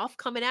stuff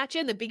coming at you,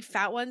 and the big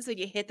fat ones that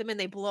you hit them and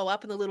they blow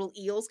up, and the little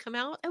eels come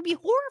out. It would be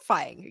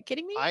horrifying. Are you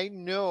kidding me? I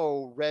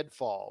know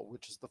Redfall,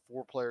 which is the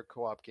four-player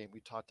co-op game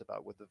we talked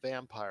about with the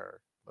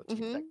vampire motif,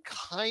 that Hmm.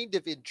 kind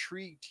of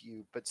intrigued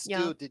you, but Yeah.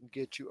 still didn't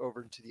get you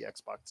over into the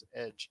Xbox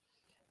Edge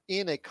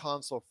in a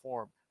console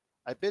form.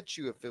 I bet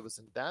you if it was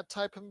in that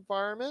type of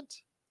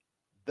environment,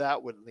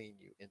 that would lean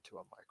you into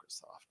a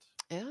Microsoft.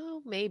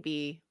 Oh,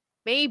 maybe.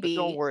 But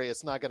don't Maybe. worry,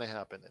 it's not going to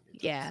happen anytime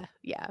Yeah. soon.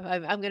 Yeah.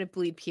 I'm gonna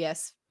bleed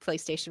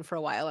PlayStation for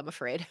a while, I'm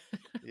afraid.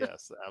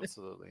 Yes,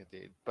 absolutely,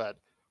 indeed. But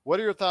what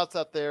are your thoughts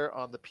out there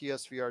on the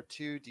PSVR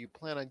 2? Do you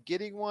plan on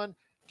getting one?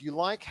 Do you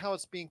like how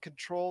it's being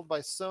controlled by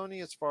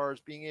Sony as far as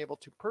being able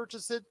to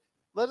purchase it?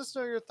 Let us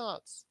know your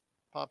thoughts.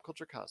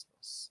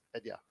 PopCultureCosmos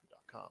at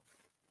yahoo.com.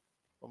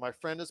 Well, my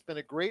friend, it's been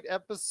a great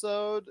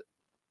episode.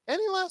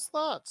 Any last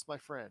thoughts, my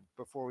friend,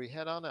 before we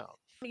head on out?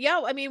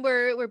 Yeah, I mean,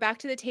 we're back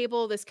to the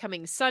table this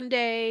coming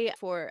Sunday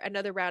for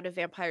another round of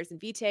Vampires and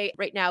Vitae.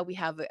 Right now, we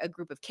have a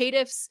group of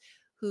caitiffs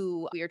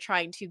who we are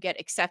trying to get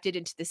accepted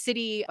into the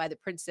city by the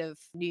Prince of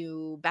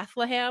New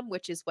Bethlehem,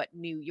 which is what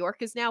New York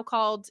is now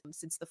called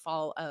since the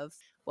fall of,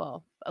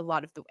 well, a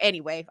lot of the,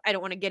 anyway, I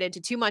don't want to get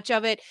into too much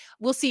of it.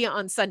 We'll see you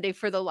on Sunday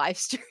for the live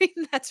stream.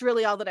 That's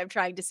really all that I'm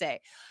trying to say.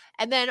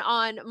 And then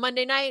on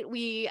Monday night,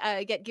 we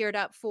get geared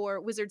up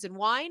for Wizards and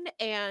Wine,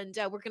 and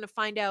we're going to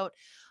find out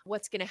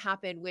what's going to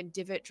happen when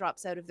Divot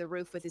drops out of the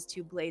roof with his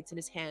two blades in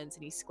his hands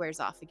and he squares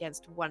off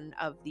against one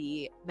of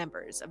the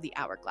members of the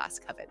Hourglass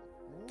Coven.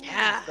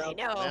 Yeah, I sounds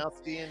know.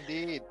 nasty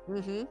indeed.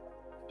 Mm-hmm.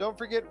 Don't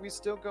forget, we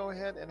still go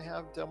ahead and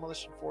have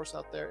Demolition Force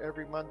out there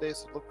every Monday,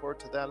 so look forward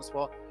to that as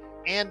well.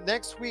 And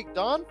next week,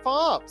 Don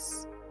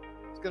Fobbs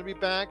is going to be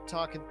back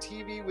talking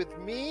TV with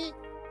me.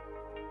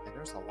 And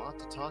there's a lot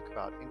to talk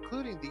about,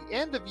 including the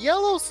end of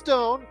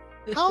Yellowstone.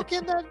 How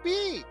can that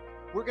be?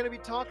 We're going to be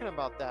talking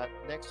about that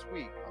next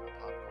week on the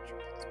Pop Culture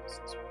Cosmos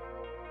as well.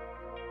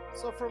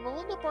 So for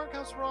Melinda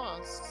Barkhouse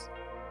Ross,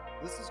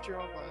 this is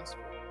Gerald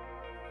Glassford.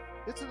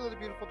 It's another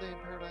beautiful day in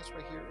paradise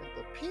right here in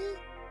the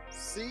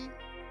PCC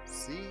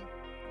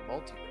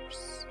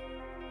Multiverse.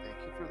 Thank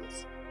you for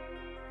listening.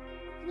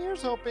 And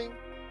here's hoping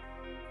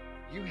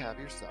you have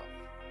yourself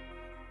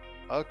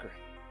a great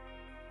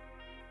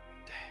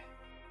day.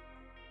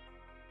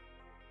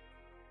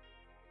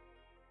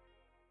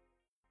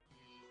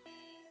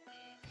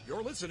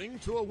 You're listening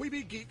to a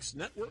Weeby Geeks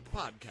Network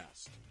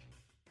podcast.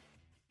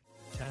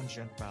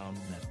 Tangent Bound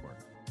Network.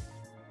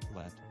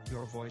 Let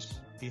your voice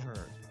be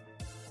heard.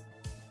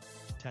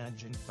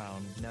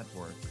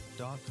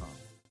 TangentBoundNetwork.com.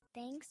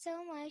 Thanks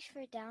so much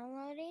for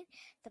downloading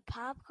the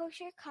Pop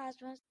Culture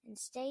Cosmos, and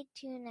stay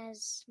tuned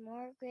as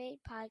more great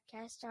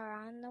podcasts are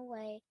on the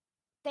way.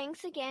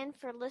 Thanks again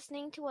for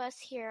listening to us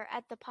here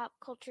at the Pop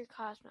Culture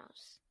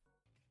Cosmos.